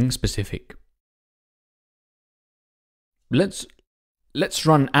something specific. Let's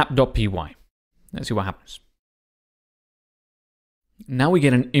run app.py. Let's see what happens. Now we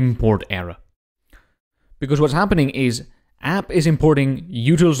get an import error. Because what's happening is app is importing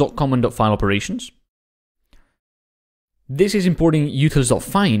utils.common.file operations. This is importing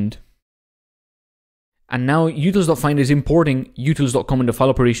utils.find. And now utils.find is importing utils.common.file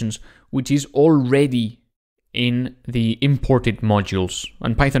operations, which is already in the imported modules.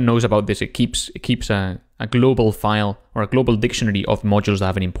 And Python knows about this. It keeps a global file or a global dictionary of modules that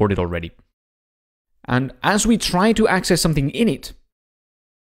have been imported already. And as we try to access something in it,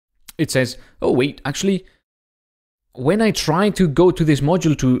 it says, oh wait, actually, when I try to go to this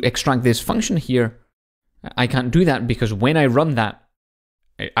module to extract this function here, I can't do that because when I run that,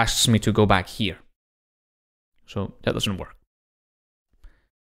 it asks me to go back here. So that doesn't work.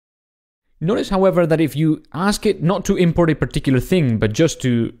 Notice, however, that if you ask it not to import a particular thing, but just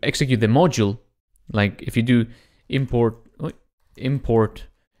to execute the module, like if you do import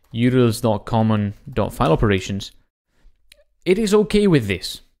utils.common.file operations, it is okay with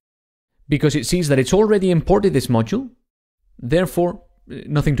this because it sees that it's already imported this module, therefore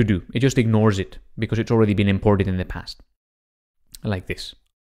nothing to do. It just ignores it because it's already been imported in the past, like this.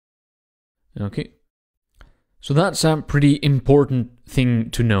 Okay. So that's a pretty important thing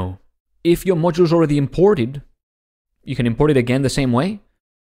to know. If your module is already imported, you can import it again the same way.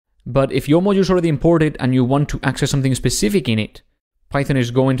 But if your module is already imported and you want to access something specific in it, Python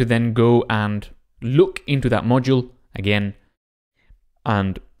is going to then go and look into that module again,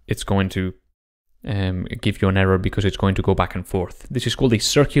 and it's going to give you an error because it's going to go back and forth. This is called a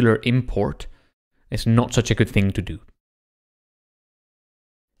circular import. It's not such a good thing to do.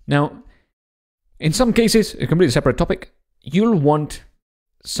 Now, in some cases, a completely separate topic, you'll want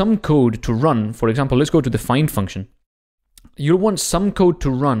some code to run. For example, let's go to the find function. You'll want some code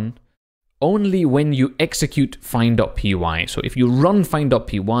to run only when you execute find.py. So if you run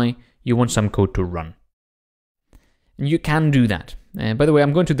find.py, you want some code to run. And you can do that. By the way,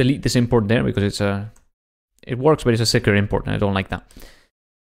 I'm going to delete this import there because it works, but it's a circular import, and I don't like that.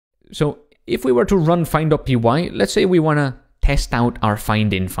 So if we were to run find.py, let's say we want to test out our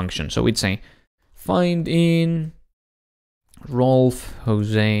find-in function. So we'd say find in Rolf,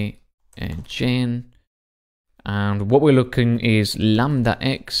 Jose, and Jen. And what we're looking is lambda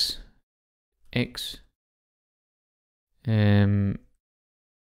x. Yeah,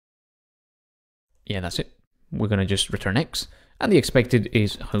 that's it. We're going to just return x. And the expected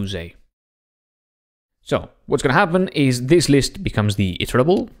is Jose. So what's going to happen is this list becomes the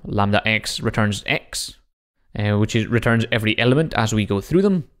iterable. Lambda x returns x, which returns every element as we go through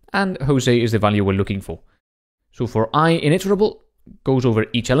them. And Jose is the value we're looking for. So for I in iterable, goes over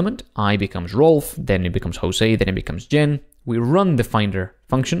each element. I becomes Rolf, then it becomes Jose, then it becomes Jen. We run the finder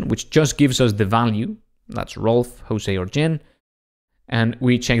function, which just gives us the value. That's Rolf, Jose, or Jen. And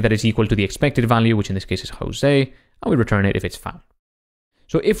we check that it's equal to the expected value, which in this case is Jose, and we return it if it's found.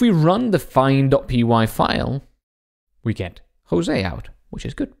 So if we run the find.py file, we get Jose out, which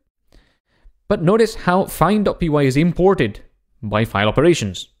is good. But notice how find.py is imported by file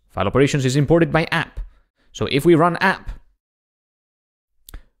operations. File operations is imported by app. So if we run app,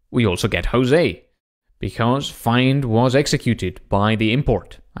 we also get Jose, because find was executed by the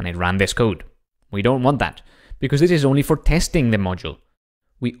import, and it ran this code. We don't want that, because this is only for testing the module.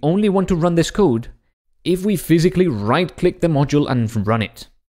 We only want to run this code if we physically right-click the module and run it.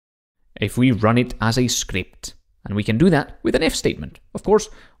 If we run it as a script, And we can do that with an if statement. Of course,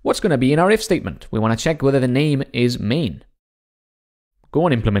 what's going to be in our if statement? We want to check whether the name is main. Go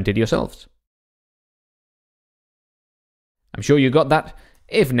and implement it yourselves. I'm sure you got that.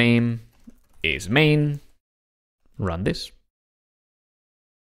 If name is main, run this.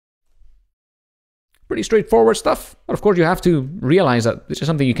 Pretty straightforward stuff. But of course, you have to realize that this is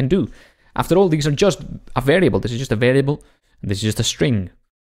something you can do. After all, these are just a variable. This is just a variable. And this is just a string.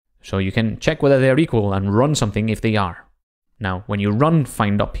 So you can check whether they're equal and run something if they are. Now, when you run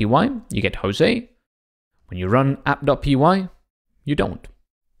find.py, you get Jose. When you run app.py, you don't.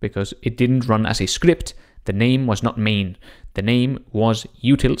 Because it didn't run as a script. The name was not main. The name was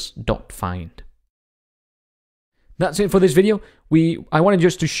utils.find. That's it for this video. I wanted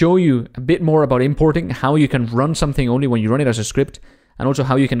just to show you a bit more about importing, how you can run something only when you run it as a script, and also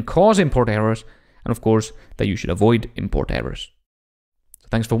how you can cause import errors, and of course, that you should avoid import errors. So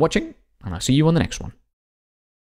thanks for watching, and I'll see you on the next one.